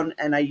it down,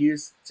 and I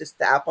use just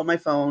the app on my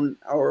phone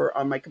or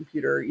on my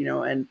computer,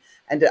 and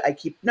I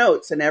keep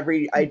notes, and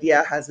every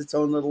idea has its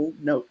own little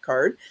note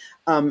card.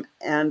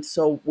 And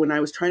so when I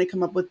was trying to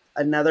come up with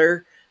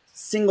another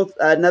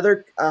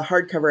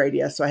hardcover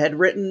idea. So I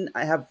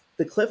have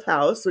The Cliff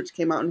House, which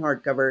came out in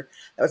hardcover.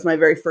 That was my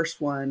very first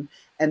one.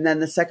 And then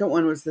the second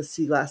one was The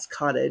Sea Glass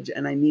Cottage.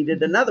 And I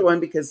needed another one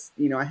because,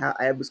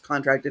 I was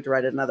contracted to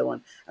write another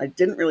one. I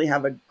didn't really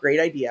have a great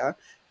idea.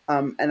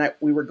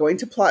 We were going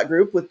to Plot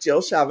Group with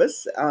Jill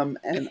Chavez,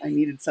 and I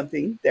needed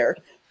something there.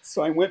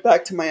 So I went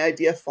back to my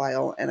idea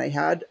file, and I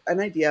had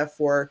an idea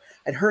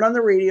I'd heard on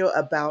the radio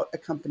about a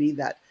company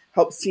that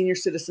helps senior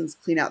citizens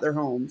clean out their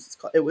homes.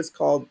 It was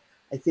called,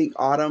 I think,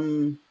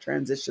 Autumn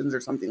Transitions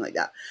or something like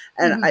that.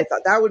 And I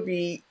thought that would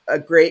be a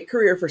great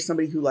career for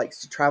somebody who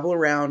likes to travel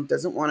around,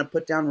 doesn't want to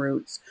put down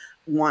roots,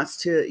 wants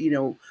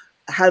to,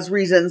 has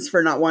reasons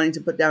for not wanting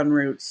to put down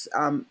roots.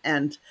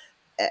 And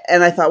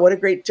I thought, what a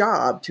great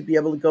job to be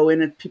able to go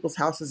in at people's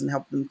houses and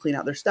help them clean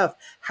out their stuff.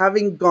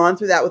 Having gone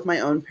through that with my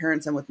own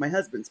parents and with my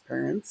husband's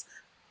parents,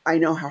 I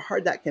know how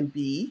hard that can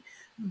be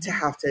to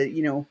have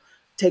to,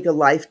 take a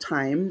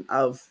lifetime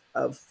of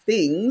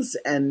things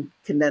and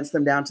condense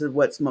them down to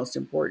what's most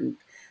important.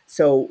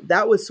 So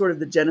that was sort of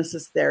the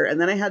genesis there. And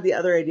then I had the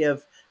other idea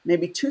of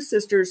maybe two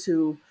sisters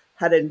who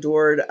had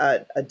endured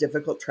a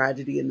difficult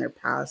tragedy in their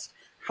past,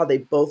 how they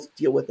both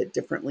deal with it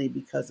differently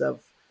because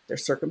of their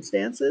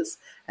circumstances.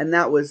 And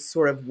that was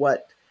sort of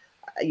what,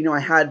 I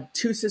had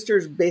two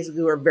sisters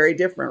basically who are very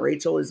different.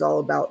 Rachel is all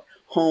about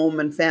home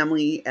and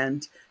family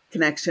and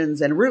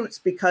connections and roots,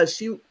 because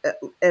she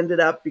ended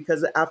up,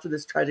 because after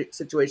this tragic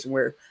situation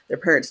where their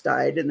parents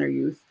died in their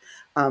youth,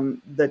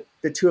 the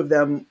two of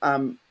them,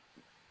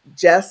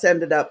 Jess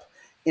ended up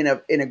in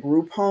a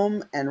group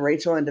home, and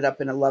Rachel ended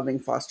up in a loving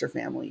foster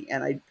family.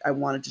 And I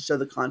wanted to show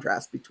the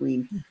contrast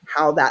between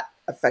how that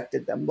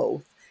affected them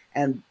both,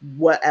 and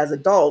what, as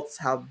adults,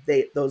 how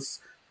the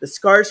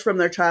scars from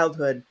their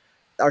childhood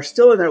are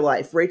still in their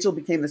life. Rachel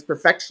became this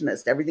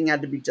perfectionist. Everything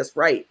had to be just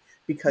right,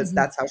 because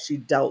that's how she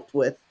dealt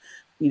with,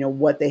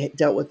 what they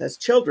dealt with as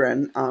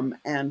children.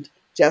 And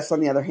Jess, on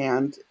the other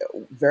hand,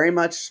 very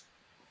much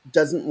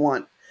doesn't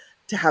want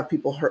to have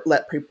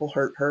let people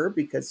hurt her,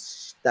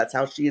 because that's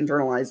how she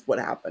internalized what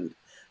happened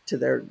to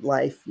their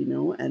life,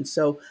 And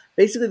so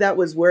basically that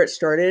was where it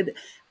started.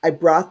 I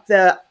brought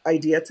the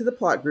idea to the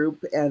plot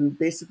group, and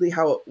basically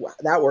how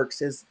that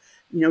works is,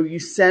 you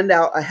send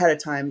out ahead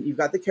of time, you've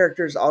got the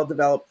characters all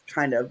developed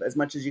kind of as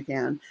much as you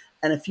can,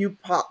 and a few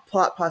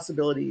plot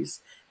possibilities.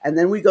 And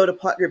then we go to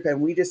plot group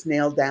and we just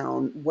nail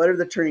down, what are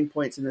the turning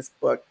points in this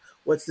book?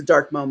 What's the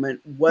dark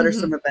moment? What are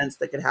some events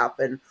that could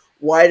happen?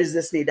 Why does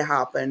this need to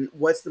happen?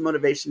 What's the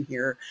motivation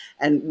here?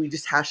 And we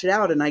just hash it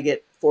out. And I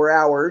get 4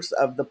 hours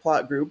of the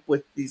plot group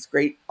with these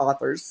great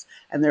authors,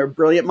 and they're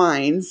brilliant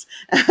minds.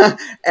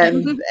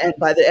 and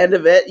by the end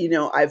of it,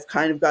 I've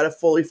kind of got a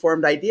fully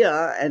formed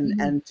idea,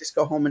 and just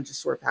go home and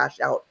just sort of hash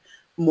out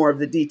more of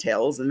the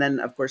details. And then,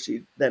 of course,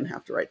 you then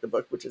have to write the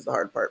book, which is the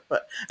hard part.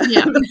 But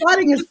the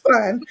plotting is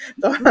fun.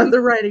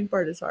 The writing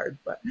part is hard.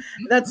 But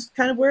that's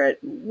kind of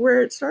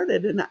where it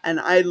started. And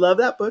I love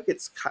that book.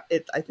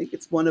 I think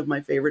it's one of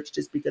my favorites,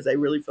 just because I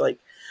really feel like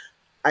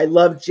I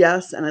loved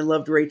Jess and I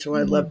loved Rachel.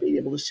 And I loved being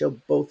able to show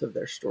both of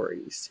their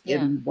stories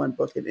in one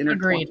book and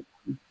intertwine.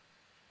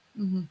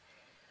 Agreed.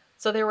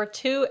 So there were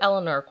two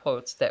Eleanor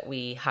quotes that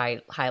we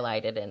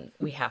highlighted and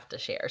we have to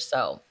share.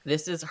 So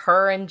this is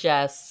her and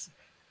Jess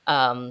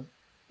in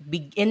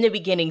the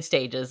beginning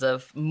stages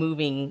of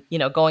moving,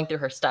 going through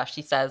her stuff.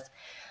 She says,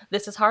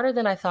 "This is harder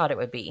than I thought it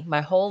would be.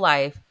 My whole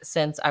life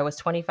since I was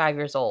 25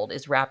 years old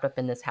is wrapped up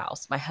in this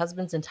house. My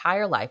husband's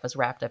entire life was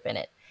wrapped up in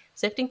it.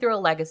 Sifting through a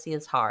legacy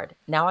is hard.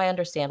 Now I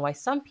understand why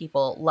some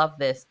people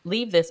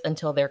leave this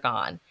until they're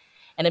gone."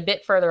 And a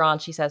bit further on,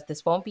 she says,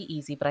 "This won't be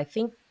easy, but I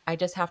think I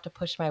just have to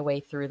push my way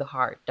through the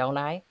hard, don't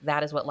I?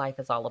 That is what life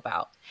is all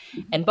about."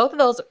 And both of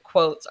those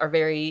quotes are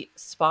very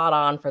spot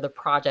on for the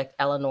project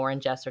Eleanor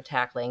and Jess are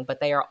tackling, but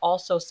they are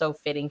also so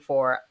fitting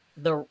for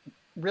the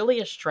really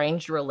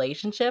estranged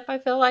relationship, I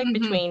feel like,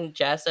 between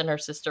Jess and her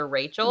sister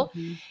Rachel.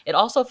 It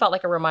also felt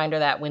like a reminder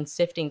that when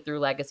sifting through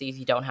legacies,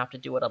 you don't have to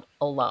do it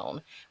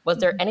alone. Was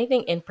there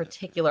anything in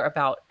particular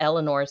about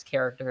Eleanor's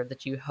character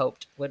that you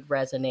hoped would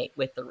resonate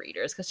with the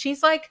readers? Because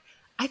she's like,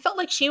 I felt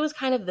like she was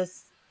kind of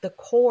the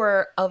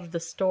core of the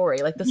story.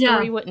 Like the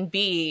story wouldn't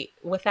be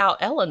without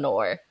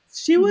Eleanor.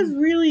 She was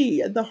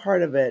really at the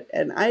heart of it.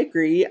 And I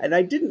agree. And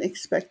I didn't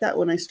expect that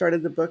when I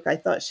started the book. I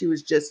thought she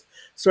was just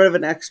sort of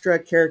an extra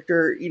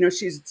character.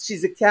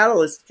 She's a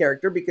catalyst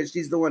character, because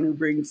she's the one who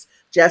brings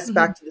Jess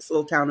back to this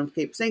little town of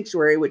Cape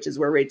Sanctuary, which is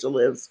where Rachel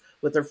lives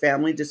with her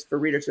family. Just for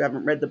readers who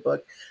haven't read the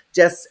book,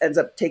 Jess ends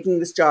up taking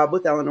this job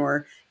with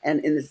Eleanor,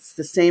 and it's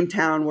the same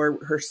town where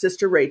her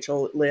sister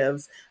Rachel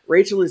lives.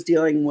 Rachel is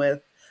dealing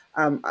with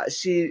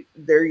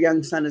their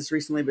young son has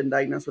recently been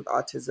diagnosed with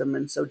autism.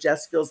 And so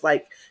Jess feels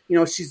like,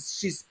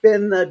 she's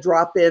been the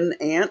drop-in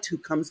aunt who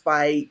comes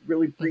by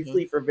really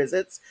briefly for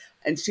visits.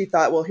 And she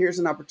thought, well, here's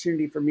an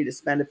opportunity for me to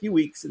spend a few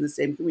weeks in the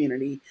same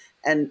community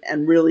and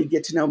really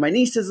get to know my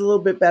nieces a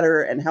little bit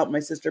better, and help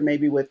my sister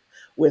maybe with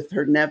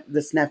her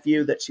this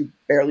nephew that she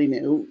barely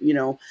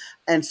knew,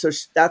 And so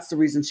that's the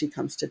reason she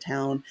comes to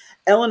town.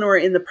 Eleanor,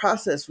 in the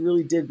process,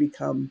 really did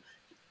become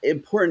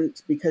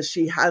important, because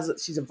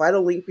she's a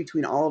vital link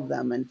between all of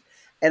them,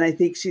 and I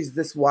think she's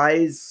this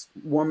wise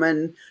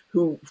woman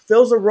who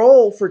fills a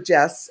role for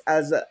Jess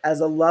as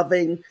a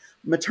loving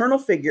maternal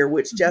figure,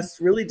 which Jess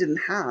really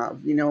didn't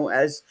have.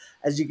 As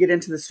you get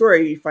into the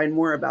story, you find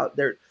more about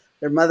their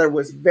mother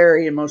was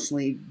very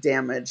emotionally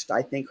damaged,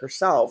 I think,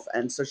 herself,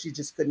 and so she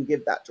just couldn't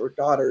give that to her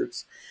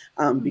daughters,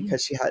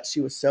 because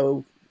she was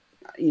so,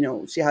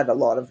 she had a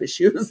lot of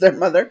issues, their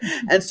mother.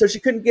 And so she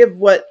couldn't give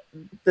what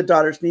the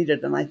daughters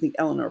needed. And I think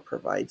Eleanor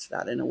provides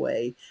that in a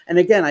way. And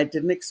again, I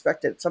didn't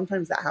expect it.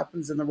 Sometimes that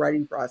happens in the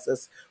writing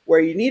process, where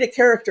you need a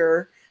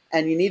character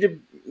and you need to,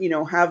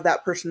 have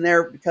that person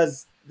there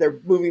because they're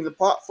moving the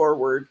plot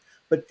forward.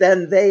 but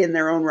then they in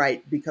their own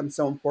right become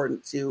so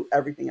important to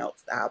everything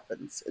else that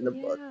happens in the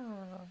book.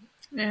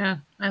 Yeah,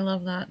 I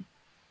love that.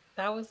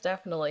 That was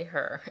definitely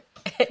her.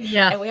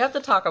 Yeah. And we have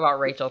to talk about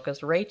Rachel,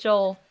 because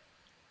Rachel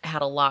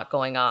had a lot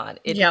going on.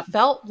 It Yep.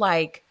 felt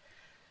like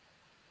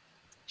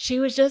she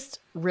was just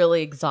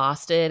really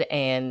exhausted,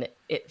 and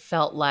it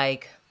felt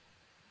like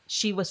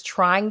she was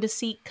trying to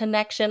seek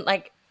connection.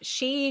 Like,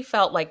 she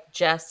felt like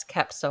Jess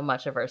kept so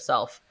much of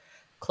herself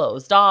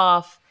closed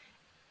off,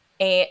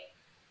 and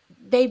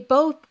they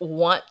both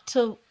want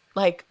to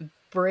like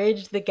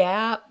bridge the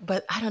gap,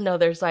 but I don't know,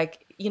 there's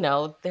like,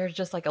 there's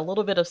just like a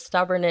little bit of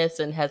stubbornness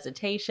and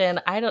hesitation.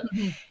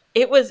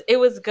 It was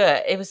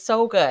good. It was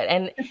so good.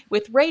 And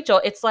with Rachel,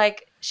 it's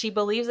like she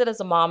believes it as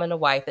a mom and a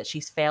wife that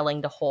she's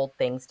failing to hold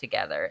things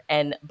together.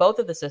 And both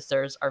of the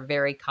sisters are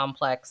very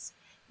complex,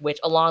 which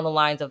along the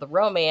lines of the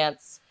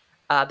romance,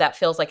 that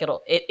feels like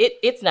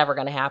it's never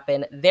going to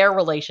happen. Their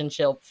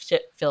relationship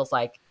feels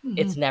like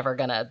it's never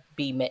going to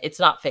be, it's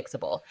not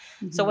fixable.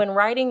 So when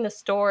writing the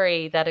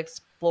story that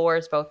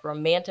explores both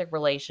romantic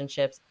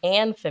relationships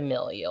and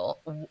familial,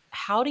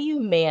 how do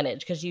you manage,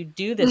 because you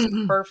do this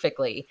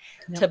perfectly,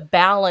 to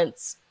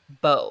balance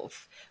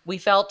both? We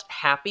felt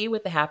happy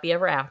with the happy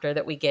ever after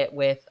that we get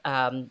with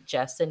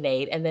Jess and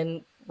Nate, and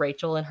then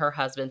Rachel and her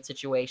husband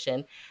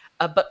situation,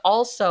 but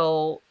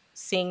also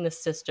seeing the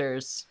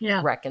sisters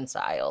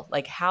reconcile.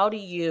 Like, how do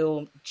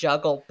you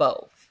juggle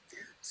both?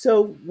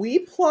 So we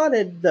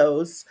plotted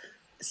those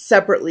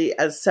separately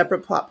as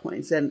separate plot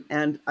points.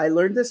 And I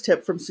learned this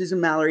tip from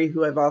Susan Mallory,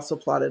 who I've also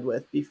plotted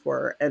with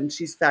before, and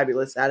she's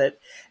fabulous at it.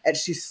 And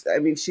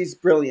she's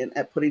brilliant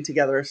at putting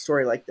together a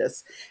story like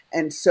this.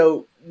 And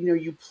so,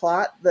 you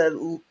plot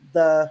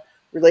the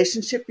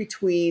relationship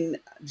between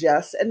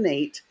Jess and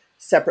Nate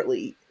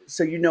separately.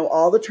 So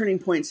all the turning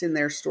points in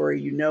their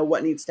story,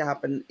 what needs to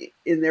happen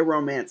in their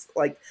romance.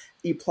 Like,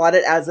 you plot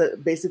it as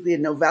basically a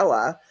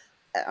novella,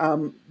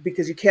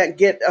 because you can't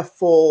get a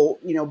full,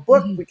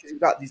 book because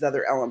you've got these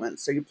other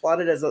elements. So you plot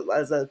it as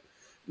a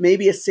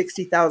maybe a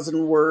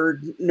 60,000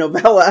 word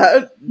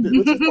novella,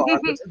 which is long,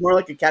 which is more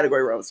like a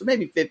category romance. So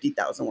maybe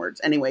 50,000 words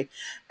anyway.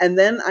 And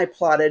then I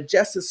plotted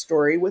Jess's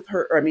story with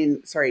her,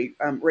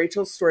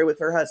 Rachel's story with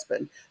her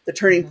husband, the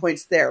turning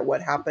points there,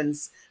 what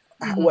happens,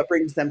 what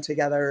brings them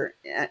together.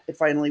 And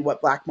finally, what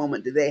black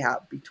moment do they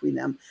have between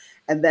them?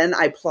 And then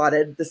I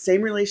plotted the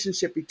same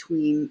relationship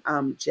between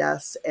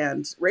Jess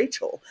and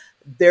Rachel,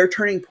 their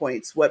turning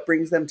points, what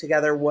brings them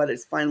together, what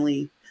is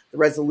finally the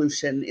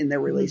resolution in their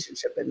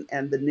relationship,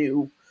 and the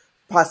new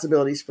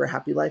possibilities for a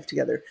happy life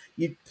together.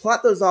 You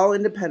plot those all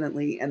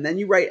independently, and then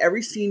you write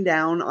every scene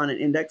down on an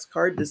index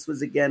card. This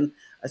was, again,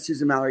 a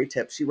Susan Mallory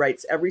tip. She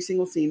writes every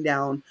single scene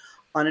down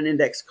on an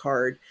index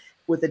card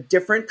with a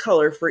different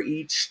color for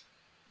each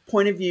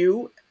point of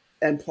view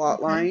and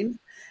plot line.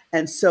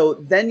 And so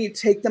then you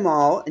take them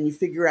all and you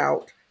figure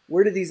out,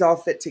 where do these all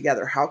fit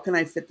together? How can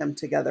I fit them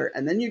together?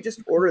 And then you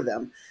just order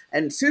them.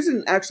 And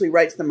Susan actually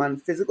writes them on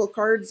physical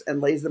cards and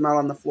lays them out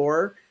on the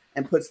floor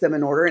and puts them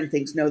in order and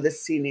thinks, no,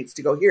 this scene needs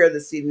to go here.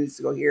 This scene needs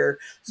to go here.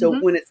 So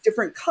when it's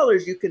different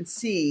colors, you can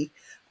see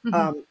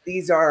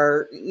these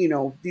are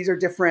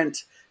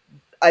different.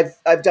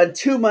 I've done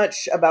too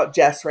much about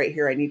Jess right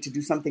here. I need to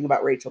do something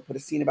about Rachel, put a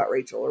scene about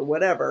Rachel or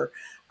whatever,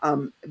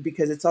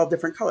 because it's all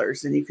different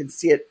colors and you can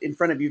see it in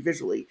front of you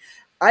visually.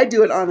 I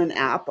do it on an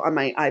app on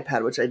my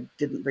iPad, which I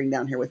didn't bring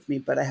down here with me,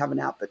 but I have an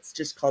app. It's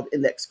just called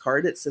Index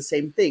Card. It's the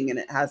same thing, and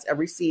it has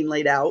every scene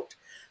laid out.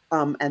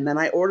 And then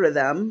I order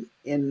them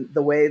in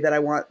the way that I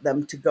want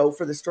them to go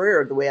for the story,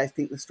 or the way I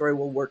think the story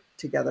will work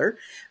together.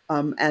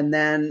 And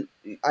then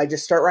I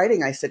just start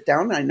writing. I sit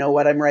down and I know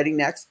what I'm writing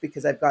next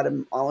because I've got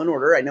them all in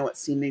order. I know what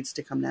scene needs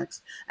to come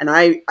next. And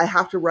I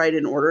have to write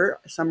in order.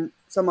 Some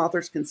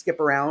authors can skip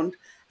around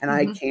and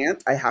I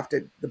can't.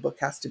 The book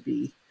has to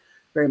be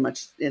very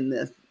much in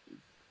the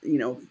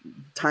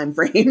time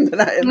frame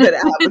that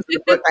happens in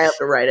the book. I have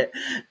to write it.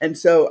 And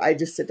so I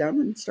just sit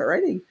down and start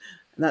writing.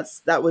 And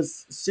that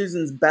was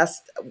Susan's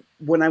best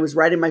when I was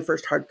writing my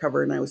first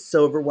hardcover and I was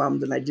so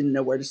overwhelmed and I didn't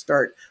know where to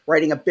start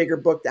writing a bigger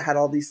book that had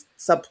all these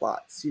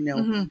subplots.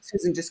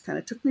 Susan just kind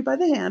of took me by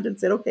the hand and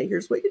said, okay,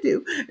 here's what you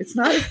do. It's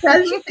not as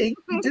bad as you think.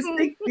 You just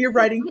think you're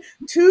writing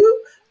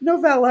 2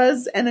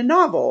 novellas and a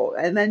novel,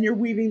 and then you're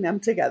weaving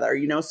them together,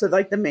 so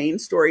like the main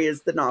story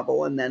is the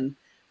novel and then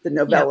the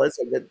novellas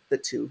are the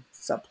 2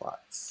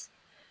 subplots.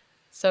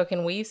 So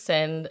can we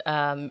send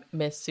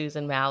Miss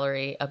Susan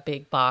Mallory a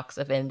big box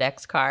of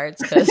index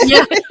cards?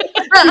 Yeah.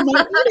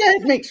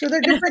 Make sure they're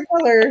different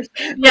colors.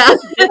 Yeah.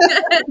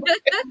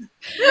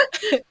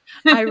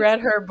 I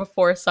read her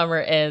Before Summer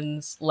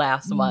Ends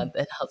last month,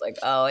 and I was like,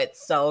 oh,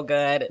 it's so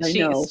good.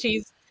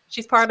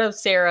 She's part of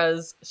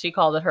Sarah's, she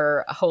called it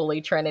her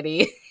Holy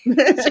Trinity.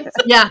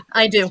 Yeah,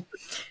 I do.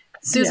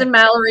 Susan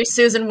Mallory,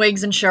 Susan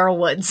Wiggs, and Cheryl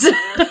Woods.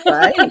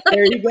 Right,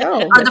 there you go.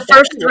 Are the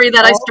first 3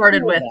 that I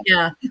started with.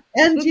 Yeah.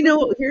 And,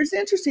 here's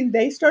interesting.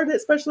 They started at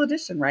special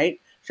edition, right?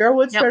 Cheryl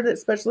Woods started at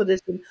special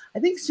edition.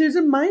 I think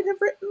Susan might have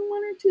written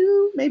 1 or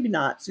 2, maybe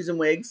not Susan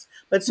Wiggs,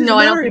 but Susan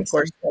Mallory, of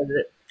course, started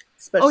it.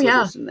 Oh special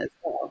yeah. edition as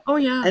well. Oh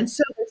yeah. And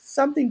so there's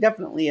something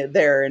definitely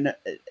there, and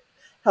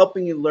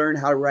helping you learn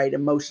how to write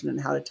emotion and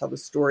how to tell the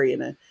story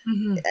in a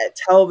Hmm.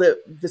 tell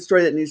the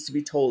story that needs to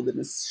be told in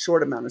a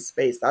short amount of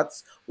space.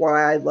 That's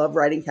why I love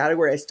writing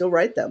category. I still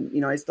write them.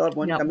 I still have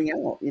one Yep. coming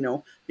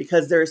out,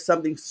 because there's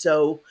something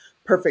so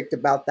perfect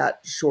about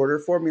that shorter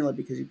formula,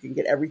 because you can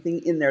get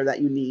everything in there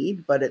that you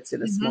need, but it's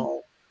in a Hmm.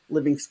 small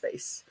living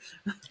space.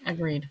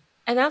 Agreed.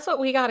 And that's what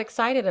we got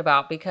excited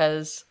about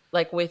because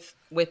like with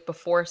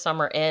Before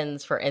Summer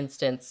Ends, for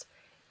instance,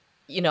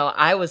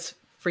 I was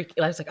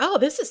freaking, I was like, oh,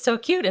 this is so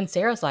cute. And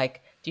Sarah's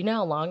like, do you know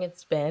how long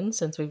it's been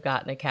since we've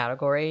gotten a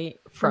category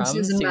From from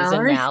Susan Susan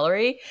Mallory.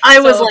 Mallory? I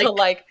was So like, to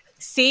like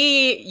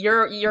see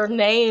your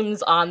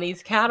names on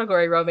these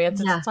category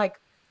romances, yeah, it's like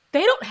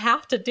they don't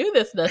have to do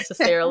this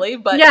necessarily,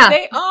 but yeah,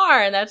 they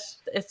are, and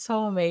it's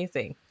so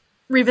amazing.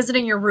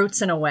 revisiting your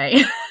roots in a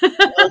way. Well,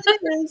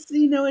 it is,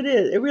 it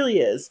is. It really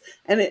is.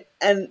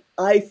 And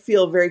I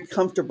feel very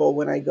comfortable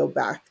when I go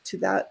back to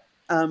that.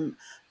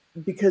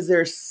 Because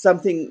there's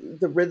something,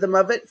 the rhythm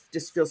of it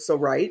just feels so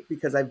right,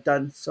 because I've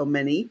done so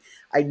many.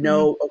 I Mhm.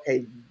 know,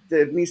 okay,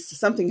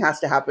 something has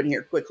to happen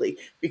here quickly,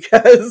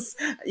 because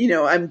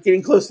I'm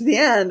getting close to the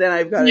end, and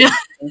I've got Yeah.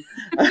 to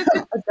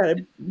I've got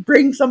to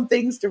bring some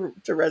things to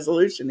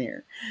resolution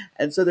here.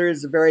 And so there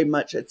is very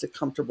much, it's a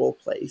comfortable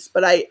place.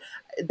 But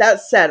that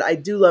said, I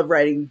do love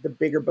writing the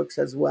bigger books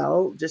as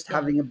well, just Yeah.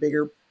 having a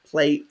bigger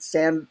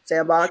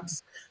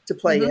sandbox to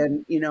play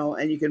Mhm. in,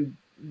 and you can,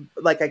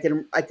 like, I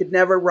could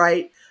never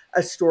write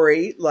a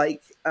story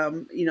like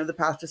The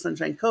Path to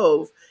Sunshine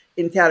Cove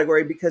in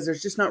category, because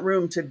there's just not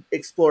room to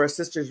explore a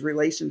sister's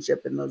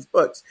relationship in those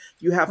books.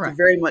 You have to Correct.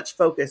 very much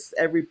focus.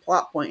 Every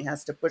plot point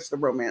has to push the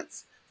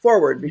romance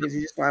forward, Yep. because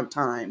you just don't have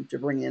time to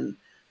bring in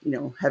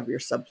heavier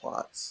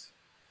subplots.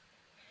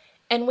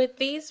 And with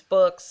these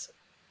books,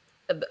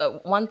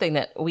 one thing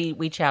that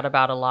we chat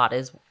about a lot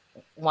is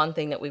one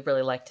thing that we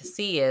really like to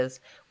see is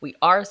we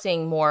are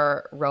seeing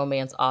more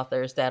romance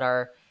authors that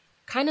are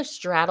kind of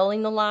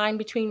straddling the line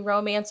between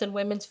romance and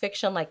women's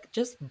fiction, like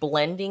just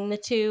blending the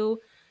two.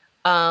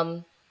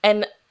 And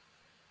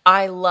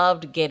I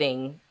loved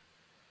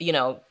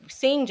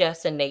seeing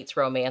Jess and Nate's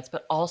romance,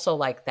 but also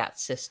like that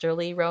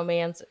sisterly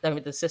romance. I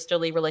mean, the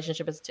sisterly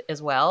relationship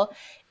as well.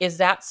 Is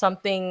that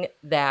something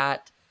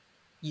that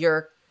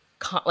you're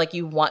like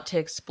you want to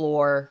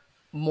explore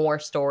more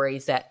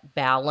stories that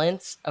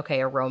balance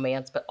a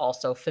romance but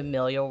also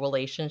familial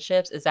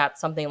relationships? Is that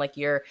something like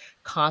you're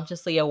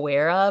consciously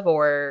aware of,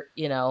 or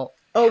how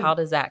Oh,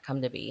 does that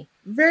come to be?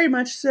 very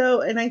much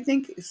so. And I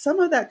think some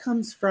of that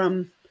comes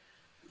from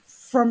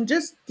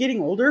just getting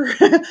older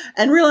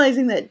and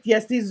realizing that,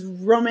 yes, these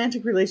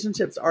romantic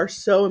relationships are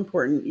so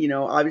important.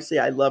 Obviously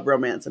I love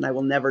romance, and I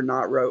will never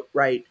not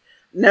write,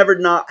 never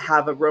not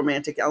have a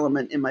romantic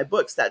element in my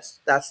books. That's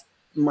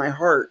my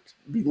heart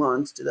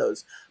belongs to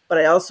those. But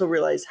I also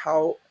realize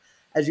how,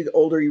 as you get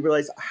older, you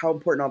realize how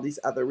important all these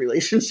other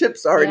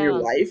relationships are in your Yeah.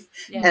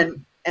 life. Yeah.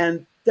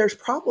 And there's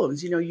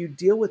problems. You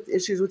deal with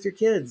issues with your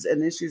kids,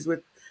 and issues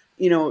with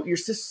your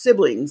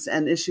siblings,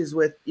 and issues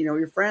with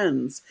your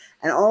friends,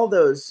 and all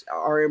those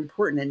are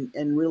important,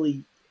 and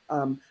really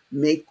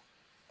make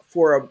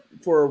for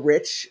a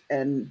rich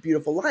and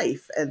beautiful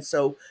life. And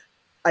so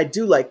I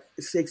do like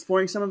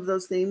exploring some of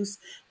those themes.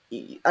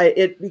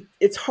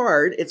 It's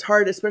hard. It's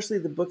hard, especially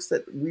the books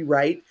that we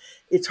write.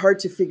 It's hard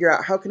to figure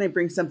out, how can I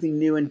bring something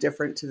new and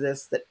different to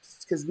this, that,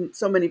 because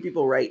so many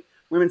people write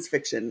women's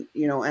fiction,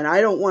 and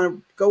I don't want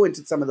to go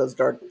into some of those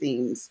dark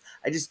themes.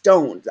 I just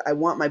don't. I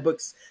want my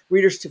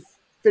readers to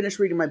finish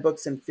reading my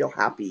books and feel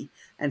happy,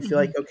 and feel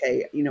Mhm. like,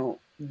 okay,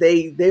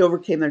 they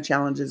overcame their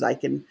challenges. I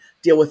can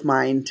deal with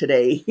mine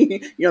today.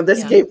 This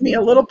Yeah. gave me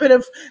a little bit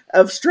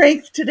of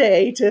strength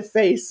today to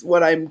face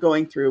what I'm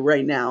going through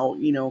right now.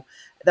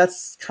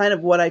 That's kind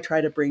of what I try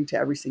to bring to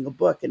every single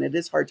book. And it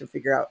is hard to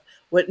figure out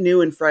what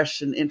new and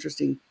fresh and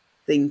interesting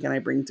thing can I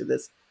bring to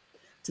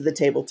the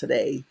table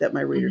today, that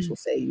my readers Mhm. will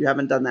say, you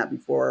haven't done that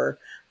before.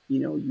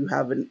 You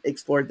haven't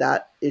explored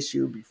that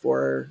issue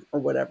before,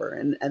 or whatever.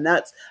 And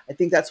I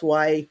think that's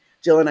why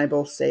Jill and I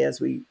both say, as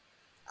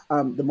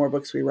the more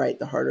books we write,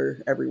 the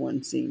harder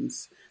everyone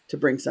seems to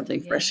bring To something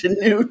get. fresh and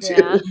new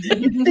Yeah. to.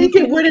 You'd think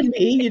it wouldn't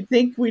be. You'd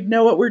think we'd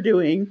know what we're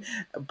doing,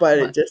 but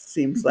it Right. just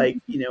seems like,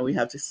 we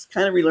have to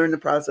kind of relearn the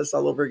process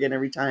all over again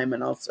every time,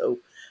 and also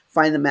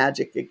find the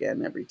magic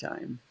again every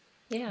time.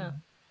 Yeah.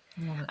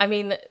 I love it. I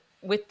mean,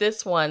 with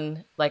this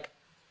one, like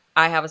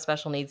I have a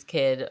special needs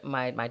kid.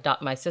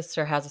 My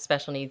sister has a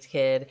special needs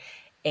kid,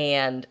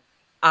 and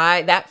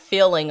that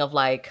feeling of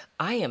like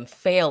I am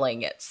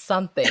failing at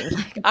something,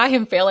 like I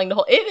am failing the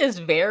whole. It is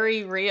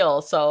very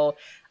real. So,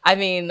 I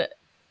mean,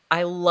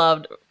 I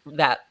loved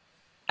that.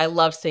 I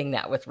love seeing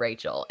that with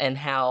Rachel, and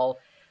how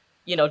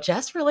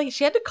Jess really,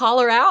 she had to call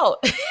her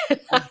out.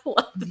 I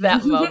loved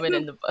that moment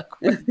in the book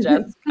where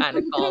Jess kind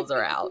of calls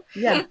her out.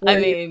 Yeah, I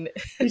where mean,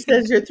 he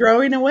says you're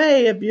throwing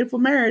away a beautiful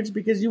marriage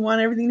because you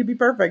want everything to be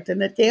perfect,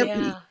 and it can't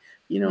be.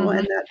 yeah, And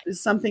Mhm. that is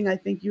something I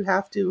think you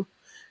have to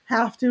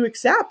have to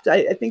accept.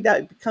 I think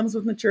that comes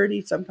with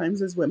maturity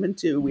sometimes as women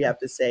too. We have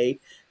to say,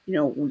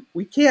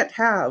 we can't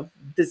have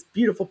this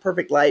beautiful,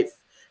 perfect life.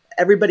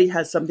 Everybody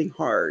has something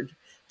hard.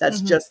 That's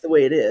just the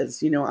way it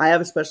is. I have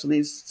a special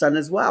needs son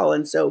as well.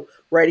 And so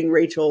writing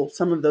Rachel,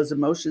 some of those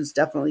emotions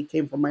definitely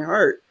came from my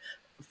heart,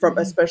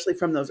 especially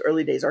from those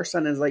early days. Our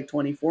son is like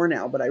 24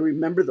 now, but I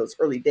remember those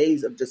early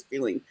days of just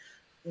feeling,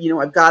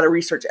 I've got to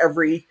research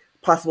every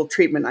possible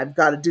treatment. I've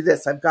got to do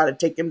this. I've got to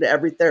take him to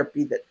every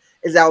therapy that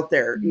is out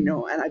there,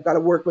 and I've got to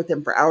work with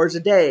him for hours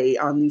a day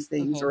on these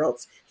things, or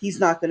else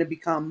he's not going to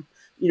become,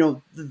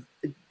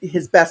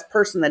 his best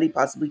person that he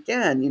possibly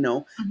can,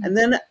 And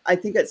then I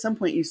think at some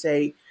point you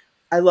say,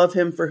 I love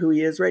him for who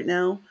he is right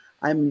now.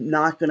 I'm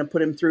not going to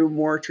put him through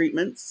more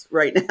treatments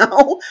right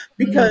now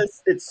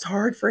because it's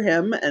hard for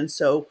him. And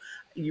so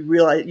you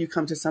realize you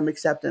come to some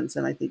acceptance.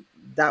 And I think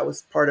that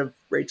was part of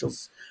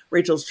Rachel's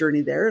journey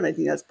there. And I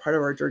think that's part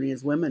of our journey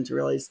as women to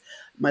realize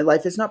my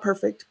life is not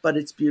perfect, but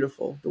it's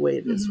beautiful the way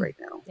it is right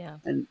now. Yeah.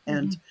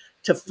 And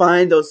to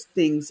find those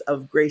things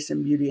of grace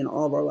and beauty in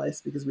all of our lives,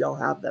 because we all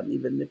have them,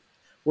 even if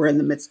we're in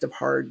the midst of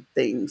hard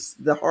things.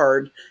 The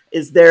hard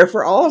is there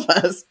for all of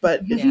us,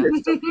 but there's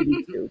still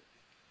beauty too.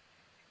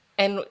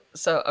 And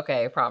so,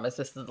 okay, I promise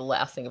this is the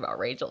last thing about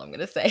Rachel I'm going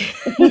to say.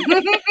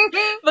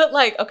 But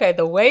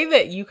the way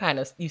that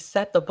you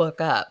set the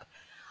book up,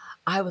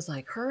 I was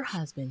like, her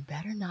husband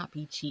better not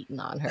be cheating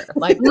on her.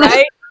 Right?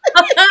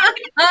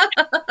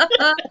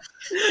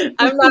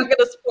 I'm not going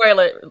to spoil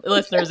it,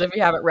 listeners, if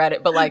you haven't read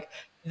it, but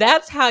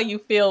that's how you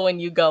feel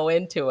when you go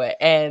into it.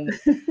 And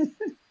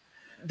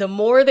the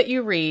more that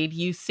you read,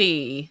 you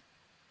see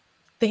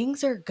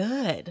things are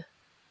good.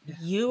 Yeah.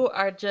 You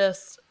are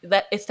just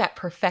it's that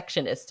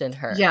perfectionist in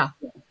her. Yeah.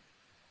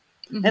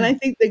 And I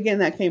think again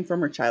that came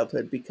from her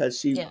childhood, because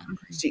she's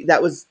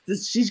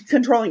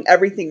controlling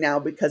everything now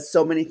because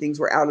so many things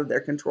were out of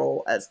their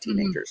control as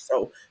teenagers.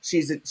 So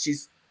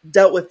she's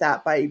dealt with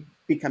that by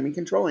becoming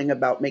controlling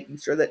about making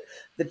sure that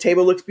the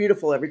table looks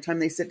beautiful every time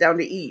they sit down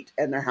to eat,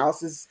 and their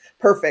house is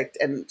perfect,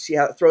 and she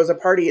throws a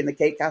party and the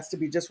cake has to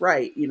be just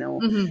right,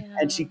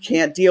 and she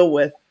can't deal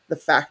with the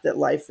fact that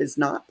life is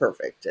not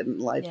perfect and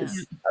life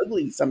is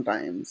ugly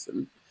sometimes.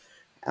 And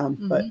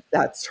but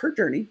that's her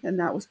journey, and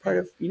that was part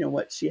of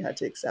what she had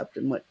to accept.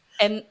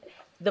 And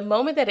the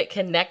moment that it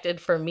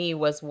connected for me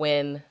was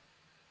when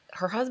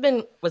her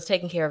husband was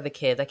taking care of the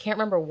kids. I can't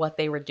remember what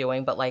they were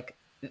doing, but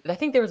I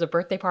think there was a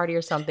birthday party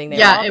or something. It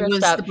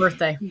was the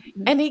birthday.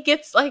 And he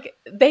gets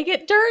they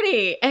get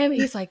dirty. And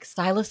he's like,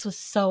 Silas was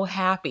so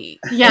happy.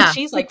 Yeah. And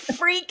she's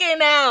freaking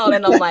out.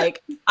 And I'm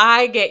like,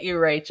 I get you,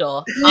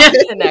 Rachel. I'm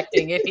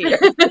connecting it here.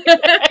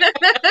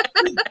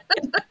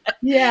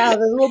 Yeah,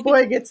 the little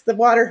boy gets the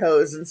water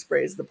hose and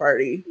sprays the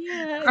party.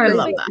 Yeah, I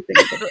love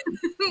that.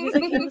 He's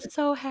he was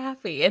so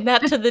happy. And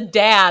that to the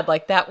dad,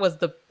 that was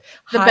the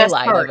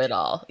highlight of it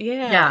all.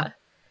 Yeah.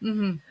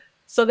 Mm-hmm.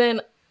 So then,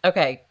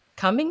 okay,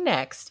 coming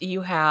next,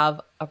 you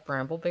have A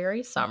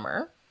Brambleberry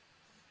Summer,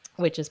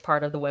 which is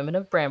part of the Women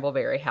of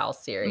Brambleberry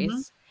House series.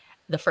 Mm-hmm.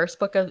 The first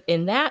book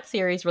in that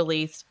series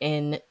released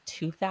in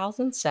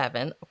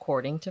 2007,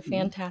 according to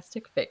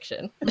Fantastic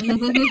Fiction.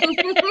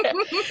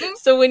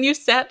 So when you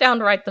sat down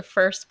to write the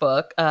first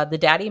book, The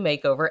Daddy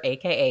Makeover,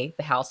 aka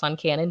The House on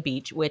Cannon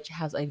Beach, which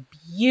has a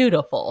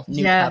beautiful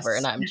new cover,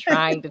 and I'm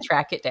trying to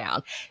track it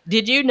down.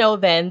 Did you know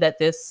then that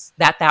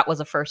that was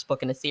a first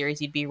book in a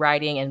series you'd be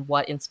writing, and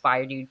what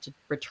inspired you to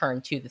return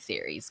to the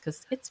series?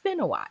 Because it's been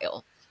a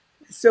while.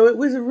 So it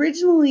was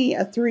originally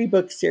a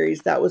 3-book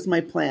series. That was my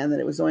plan, that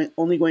it was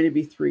only going to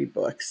be 3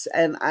 books.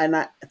 And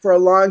for a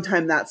long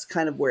time, that's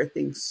kind of where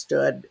things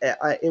stood.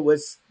 It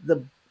was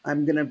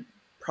I'm going to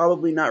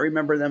probably not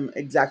remember them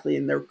exactly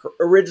in their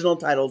original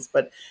titles,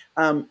 but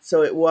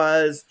so it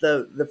was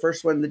the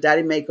first one, The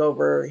Daddy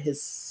Makeover,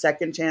 His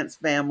Second Chance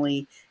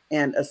Family,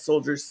 and A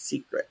Soldier's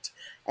Secret.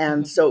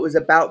 And so it was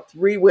about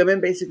 3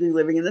 women basically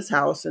living in this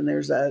house, and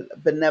there's a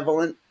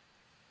benevolent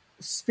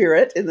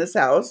spirit in this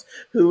house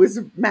who is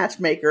a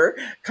matchmaker,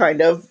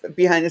 kind of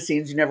behind the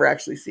scenes. You never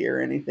actually see her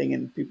or anything,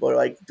 and people are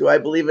like, do I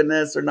believe in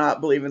this or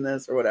not believe in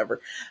this or whatever.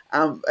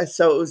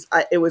 So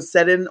it was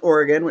set in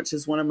Oregon, which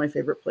is one of my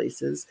favorite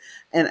places,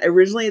 and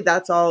originally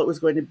that's all it was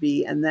going to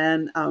be. And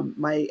then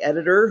my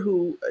editor,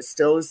 who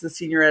still is the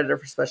senior editor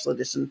for Special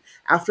Edition,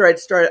 after I'd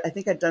started, I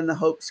think I'd done the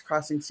Hopes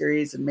Crossing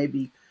series and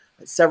maybe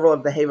several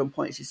of the Haven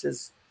Point, she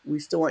says, we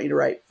still want you to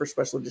write for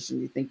Special Edition.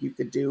 Do you think you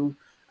could do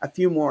a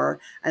few more?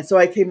 And so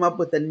I came up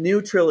with a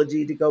new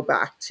trilogy to go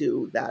back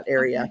to that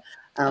area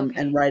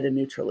and write a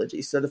new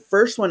trilogy. So the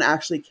first one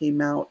actually came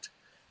out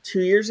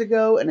 2 years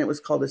ago, and it was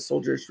called A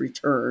Soldier's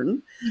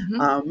Return.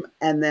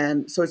 And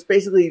then, so it's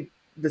basically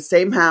the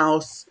same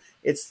house.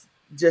 It's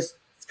just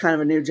kind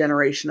of a new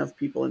generation of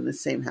people in the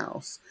same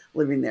house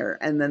living there.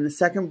 And then the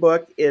second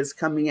book is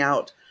coming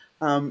out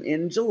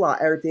in July,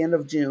 or at the end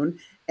of June.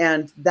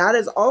 And that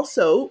is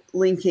also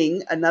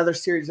linking another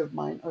series of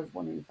mine. I was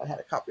wondering if I had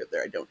a copy up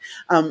there. I don't.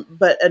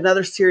 But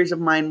another series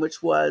of mine,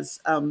 which was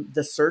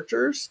The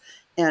Searchers.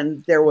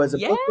 And there was a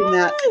book in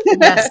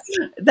that.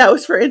 That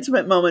was for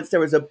intimate moments. There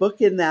was a book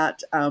in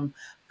that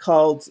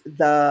called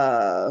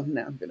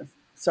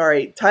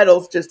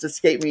titles just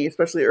escape me,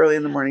 especially early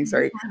in the morning.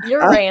 Sorry.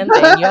 You're RaeAnne,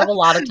 Thayne. You have a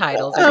lot of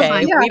titles,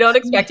 okay? Yeah. We don't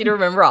expect you to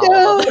remember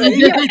all of them.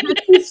 Yeah,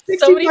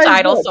 So many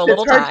titles, so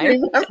little hard time. to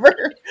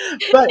remember.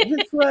 But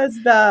this was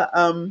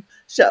the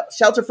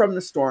Shelter from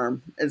the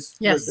Storm was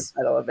the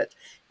title of it.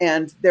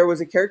 And there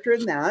was a character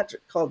in that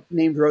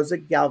named Rosa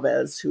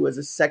Galvez, who was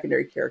a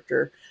secondary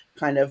character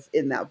kind of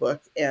in that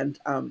book. And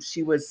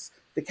she was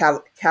the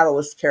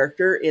catalyst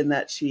character in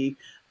that she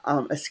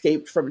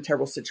escaped from a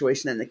terrible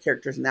situation, and the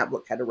characters in that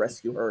book had to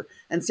rescue her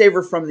and save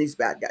her from these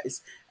bad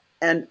guys.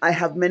 And I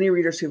have many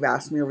readers who've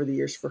asked me over the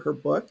years for her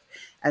book.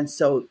 And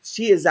so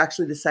she is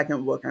actually the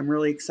second book. I'm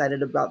really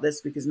excited about this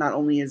because not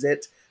only is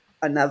it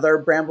another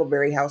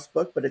Brambleberry House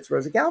book, but it's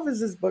Rosa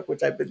Galvez's book,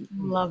 which I've been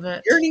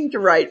yearning to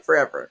write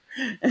forever.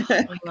 Oh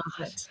my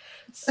gosh.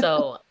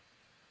 So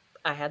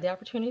I had the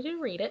opportunity to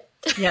read it.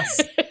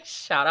 Yes.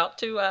 Shout out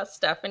to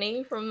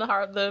Stephanie from the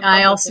Heart.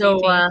 I also,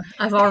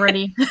 I've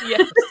already.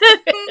 Yes.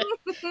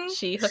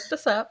 She hooked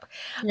us up.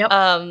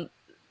 Yep.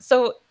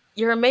 So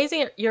you're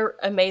amazing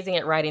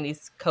at writing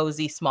these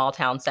cozy small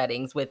town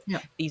settings with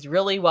these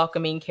really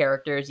welcoming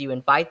characters. You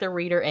invite the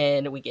reader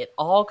in, we get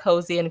all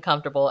cozy and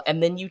comfortable,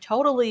 and then you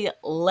totally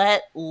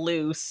let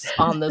loose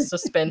on the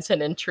suspense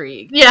and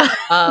intrigue. Yeah.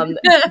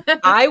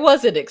 I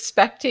wasn't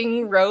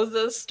expecting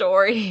Rosa's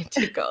story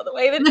to go the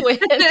way that it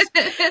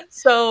went.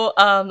 So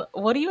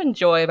what do you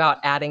enjoy about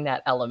adding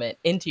that element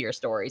into your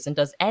stories? And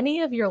does any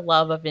of your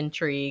love of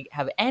intrigue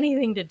have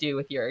anything to do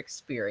with your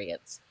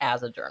experience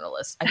as a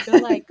journalist? I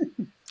feel like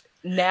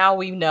now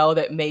we know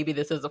that maybe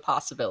this is a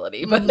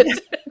possibility. But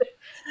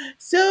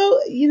so,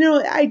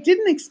 I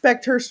didn't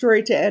expect her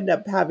story to end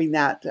up having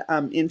that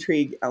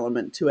intrigue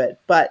element to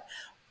it. But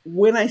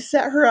when I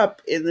set her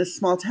up in this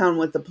small town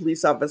with the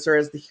police officer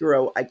as the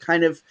hero, I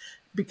kind of,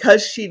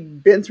 because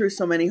she'd been through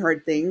so many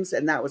hard things,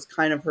 and that was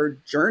kind of her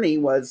journey,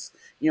 was,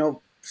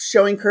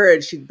 showing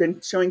courage. She'd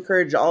been showing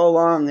courage all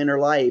along in her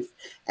life.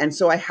 And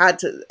so I had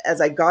to, as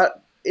I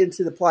got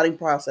into the plotting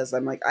process,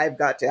 I'm like, I've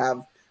got to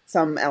have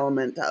some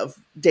element of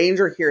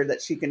danger here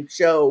that she can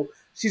show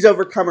she's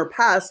overcome her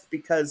past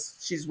because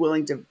she's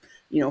willing to,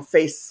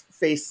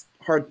 face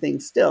hard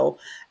things still.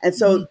 And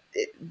so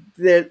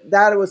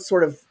that was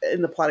sort of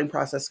in the plotting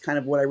process, kind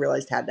of what I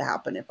realized had to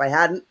happen. If I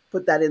hadn't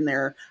put that in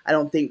there, I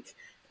don't think,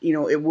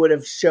 it would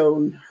have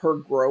shown her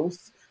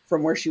growth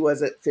from where she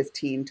was at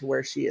 15 to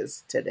where she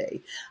is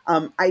today.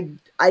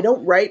 I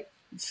don't write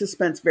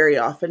suspense very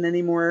often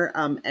anymore,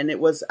 and it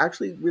was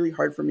actually really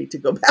hard for me to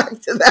go back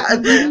to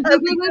that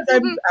because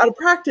I'm out of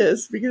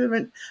practice. Because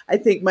I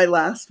think my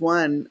last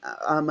one,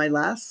 my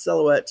last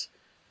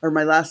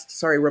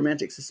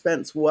romantic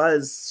suspense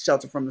was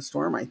Shelter from the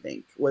Storm. I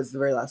think was the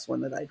very last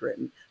one that I'd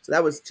written. So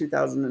that was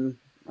 2000, and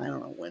I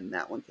don't know when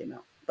that one came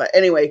out. But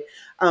anyway,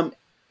 I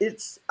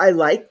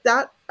like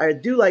that. I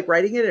do like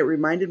writing it. It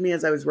reminded me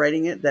as I was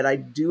writing it that I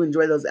do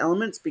enjoy those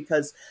elements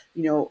because,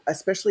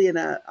 especially in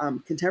a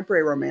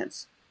contemporary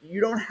romance, you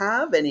don't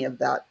have any of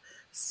that.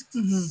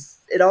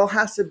 It all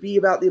has to be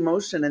about the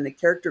emotion and the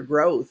character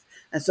growth.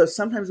 And so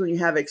sometimes when you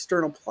have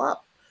external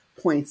plot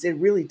points, it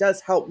really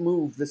does help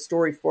move the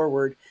story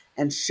forward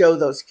and show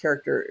those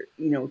character,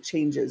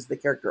 changes, the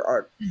character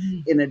arc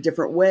in a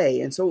different way.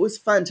 And so it was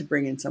fun to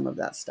bring in some of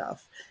that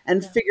stuff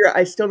and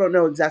I still don't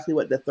know exactly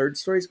what the third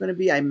story is going to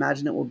be. I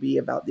imagine it will be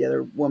about the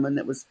other woman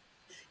that was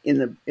in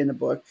the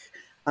book.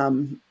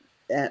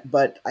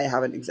 But I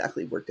haven't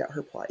exactly worked out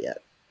her plot yet.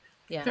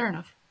 Yeah. Fair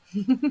enough.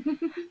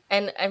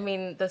 And I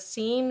mean, the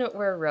scene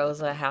where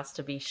Rosa has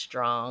to be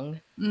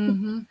strong,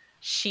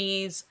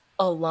 she's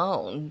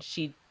alone.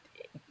 She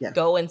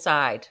go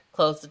inside,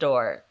 close the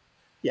door,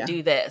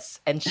 do this,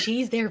 and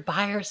she's there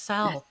by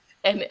herself.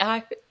 And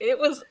it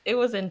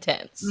was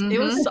intense. It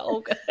was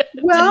so good.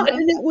 Well,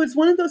 and it was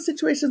one of those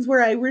situations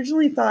where I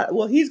originally thought,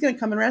 well, he's going to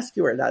come and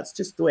rescue her. That's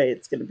just the way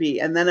it's going to be.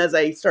 And then as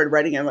I started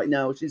writing, I'm like,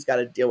 no, she's got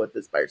to deal with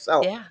this by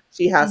herself. Yeah.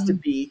 She has to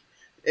be,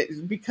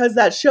 because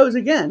that shows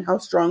again how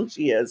strong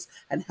she is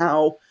and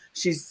how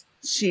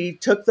she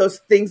took those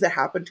things that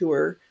happened to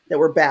her that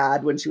were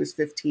bad when she was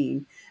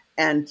 15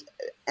 and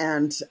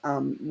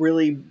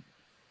really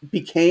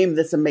became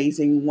this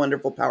amazing,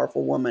 wonderful,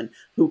 powerful woman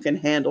who can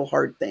handle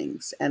hard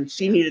things. And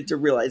she needed to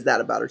realize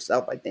that about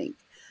herself, I think.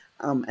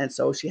 And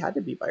so she had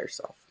to be by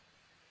herself.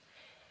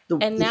 The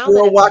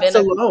hero walks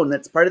alone.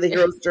 That's part of the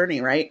hero's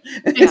journey, right?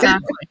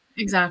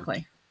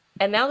 Exactly.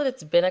 And now that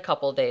it's been a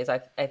couple of days, I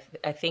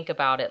think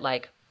about it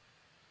like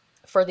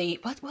for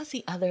what was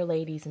the other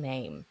lady's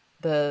name?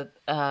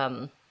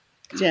 Jenna,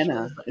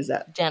 is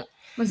that? Jenna.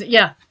 Was it?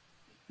 Yeah.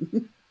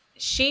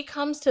 She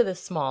comes to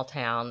this small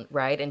town,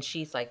 right? And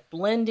she's like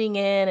blending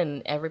in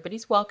and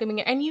everybody's welcoming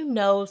her. And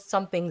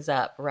something's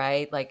up,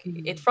 right? Like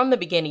it's from the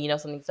beginning,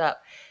 something's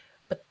up.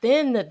 But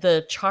then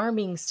the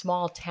charming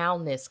small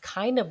townness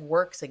kind of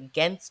works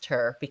against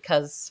her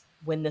because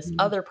when this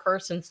other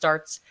person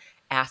starts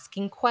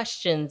asking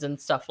questions and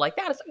stuff like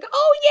that, it's like,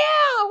 oh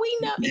yeah,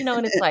 we know,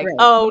 and it's like, right.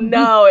 Oh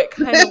no, it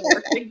kind of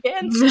worked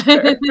against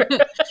her.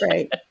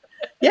 Right.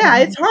 Yeah,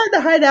 it's hard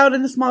to hide out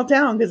in a small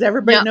town because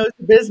everybody Yeah. knows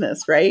the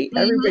business, right?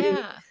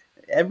 Yeah.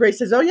 Everybody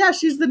says, "Oh yeah,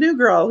 she's the new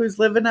girl who's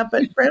living up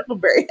at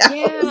Brambleberry House."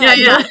 Yeah.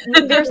 Yeah.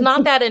 There's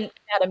not that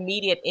that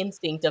immediate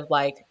instinct of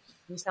like,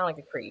 you sound like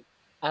a creep.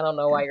 I don't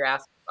know why you're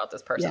asking about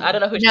this person. Yeah. I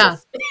don't know who she Yeah.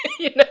 is.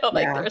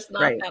 Like Yeah, there's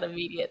not right. that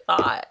immediate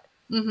thought.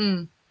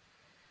 Mm-hmm.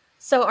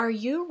 So are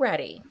you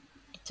ready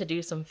to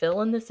do some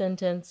fill in the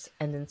sentence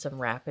and then some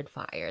rapid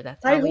fire?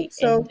 That's I how hope we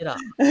so. end it off.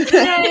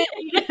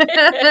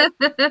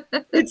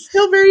 It's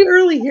still very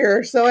early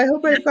here, so I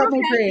hope I've got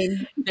my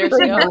brain. There's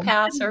no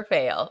pass or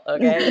fail,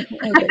 okay?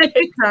 Okay.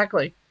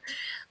 Exactly.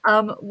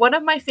 One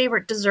of my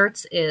favorite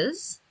desserts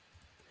is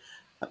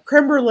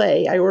Creme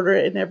brulee. I order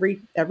it in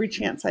every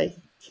chance I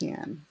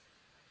can.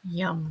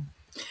 yum.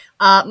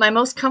 My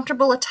most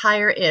comfortable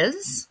attire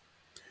is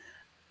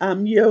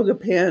Yoga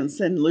pants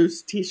and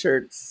loose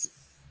t-shirts.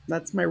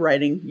 That's my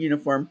writing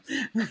uniform.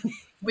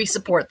 we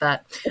support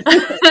that.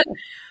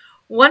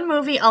 One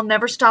movie I'll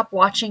never stop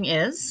watching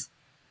is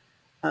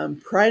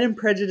Pride and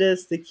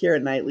Prejudice, the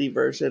Keira Knightley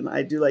version.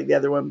 I do like the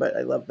other one, but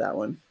I love that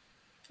one.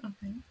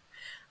 okay.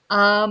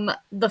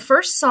 The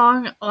first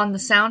song on the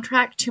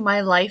soundtrack to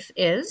my life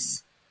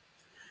is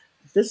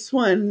This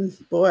one,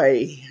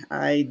 boy,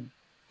 I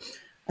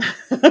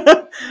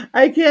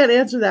I can't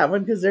answer that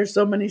one because there's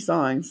so many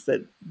songs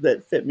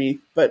that fit me.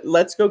 But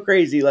let's go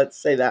crazy. Let's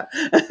say that.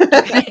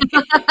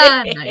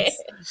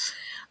 nice.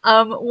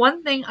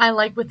 One thing I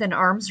like within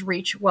arm's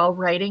reach while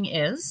writing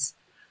is,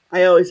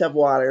 I always have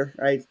water.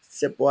 I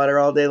sip water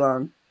all day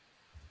long.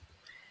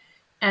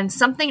 and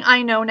something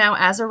I know now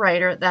as a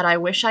writer that I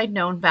wish I'd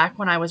known back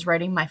when I was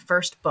writing my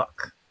first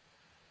book.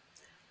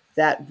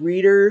 That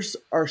readers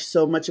are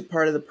so much a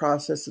part of the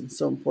process and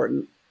so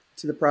important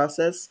to the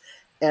process.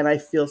 And I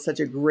feel such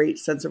a great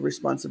sense of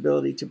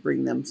responsibility to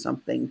bring them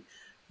something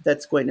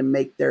that's going to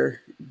make their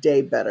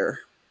day better.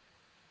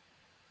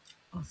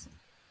 Awesome.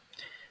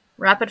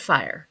 Rapid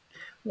fire.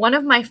 One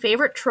of my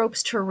favorite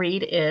tropes to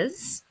read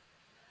is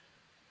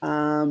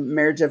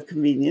Marriage of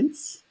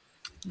Convenience.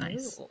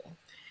 nice. Ooh.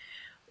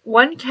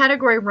 One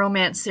category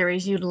romance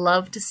series you'd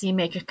love to see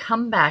make a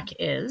comeback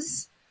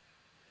is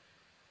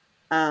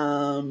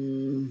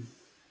Um,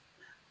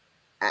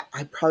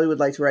 I probably would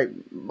like to write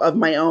of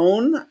my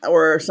own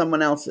or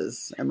someone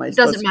else's. Am I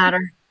supposed doesn't to?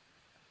 matter.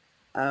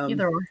 Um,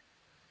 Either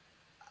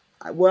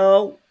or.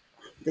 well,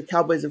 the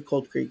Cowboys of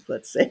Cold Creek,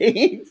 let's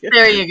say.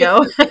 There you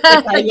go.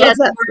 I love Yes,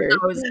 that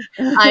more of series.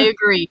 those.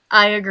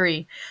 I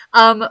agree.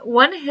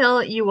 One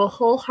hill you will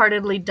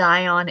wholeheartedly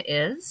die on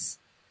is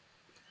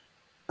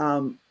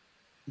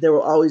There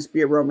will always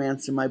be a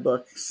romance in my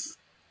books.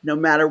 No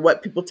matter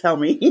what people tell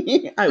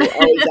me, I will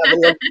always have a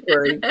love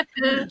story.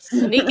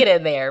 Sneak it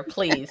in there,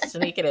 please.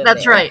 Sneak it in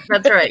That's there. right.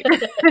 That's right.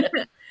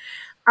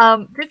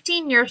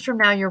 15 years from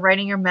now, you're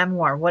writing your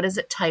memoir. What is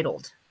it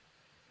titled?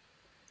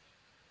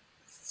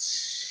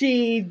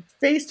 She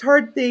faced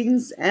hard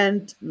things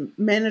and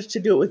managed to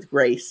do it with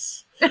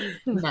grace.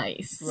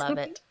 Nice. Love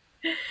it.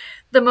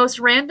 The most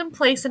random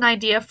place an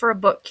idea for a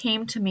book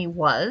came to me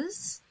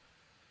was.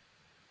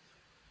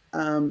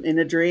 In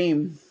a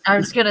dream. I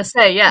was going to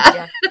say, yeah.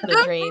 Yeah,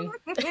 the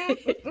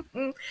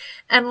dream.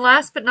 And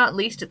last but not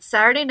least, it's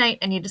Saturday night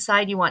and you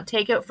decide you want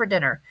takeout for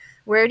dinner.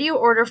 Where do you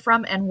order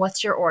from and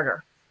what's your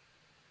order?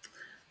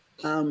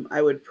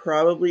 I would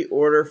probably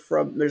order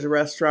from, there's a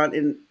restaurant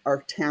in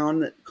our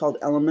town called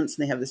Elements,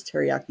 and they have this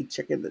teriyaki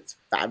chicken that's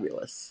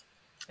fabulous.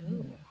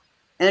 Ooh.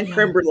 And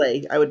creme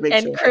brulee, I would make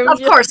And sure. creme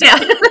Of course, yeah.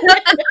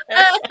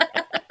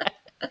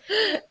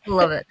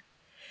 Love it.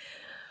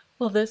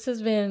 Well, this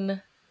has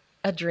been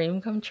a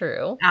dream come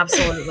true.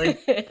 Absolutely.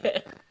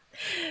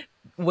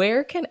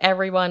 Where can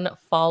everyone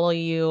follow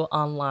you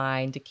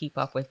online to keep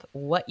up with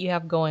what you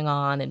have going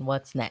on and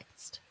what's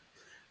next?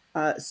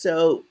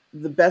 So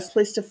the best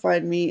place to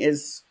find me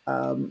is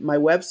my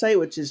website,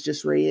 which is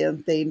just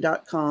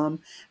RaeAnneThayne.com.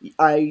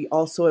 I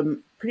also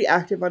am pretty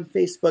active on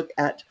Facebook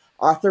at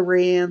author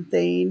RaeAnne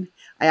Thayne.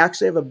 I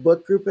actually have a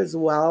book group as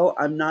well.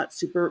 I'm not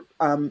super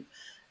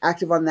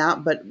active on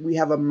that, but we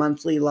have a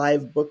monthly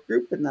live book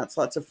group, and that's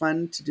lots of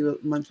fun to do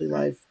a monthly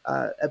live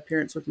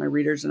appearance with my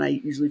readers, and I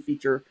usually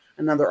feature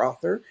another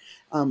author,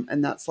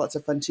 and that's lots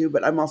of fun too.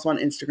 But I'm also on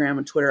Instagram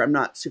and Twitter. I'm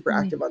not super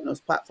active on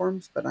those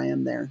platforms, but I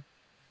am there.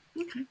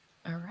 Okay.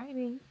 All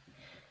righty.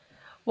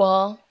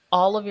 Well,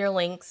 all of your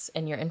links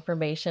and your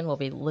information will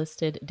be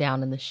listed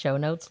down in the show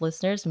notes.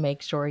 Listeners,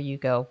 make sure you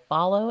go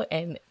follow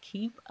and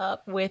keep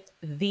up with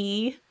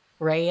the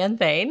RaeAnne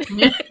Thayne.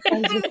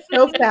 That is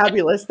so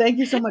fabulous. Thank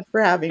you so much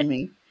for having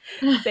me.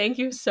 Thank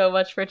you so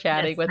much for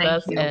chatting Yes, with thank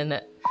us. you.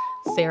 And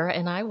Sarah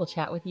and I will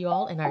chat with you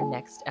all in our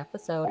next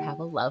episode. Have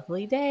a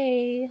lovely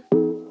day.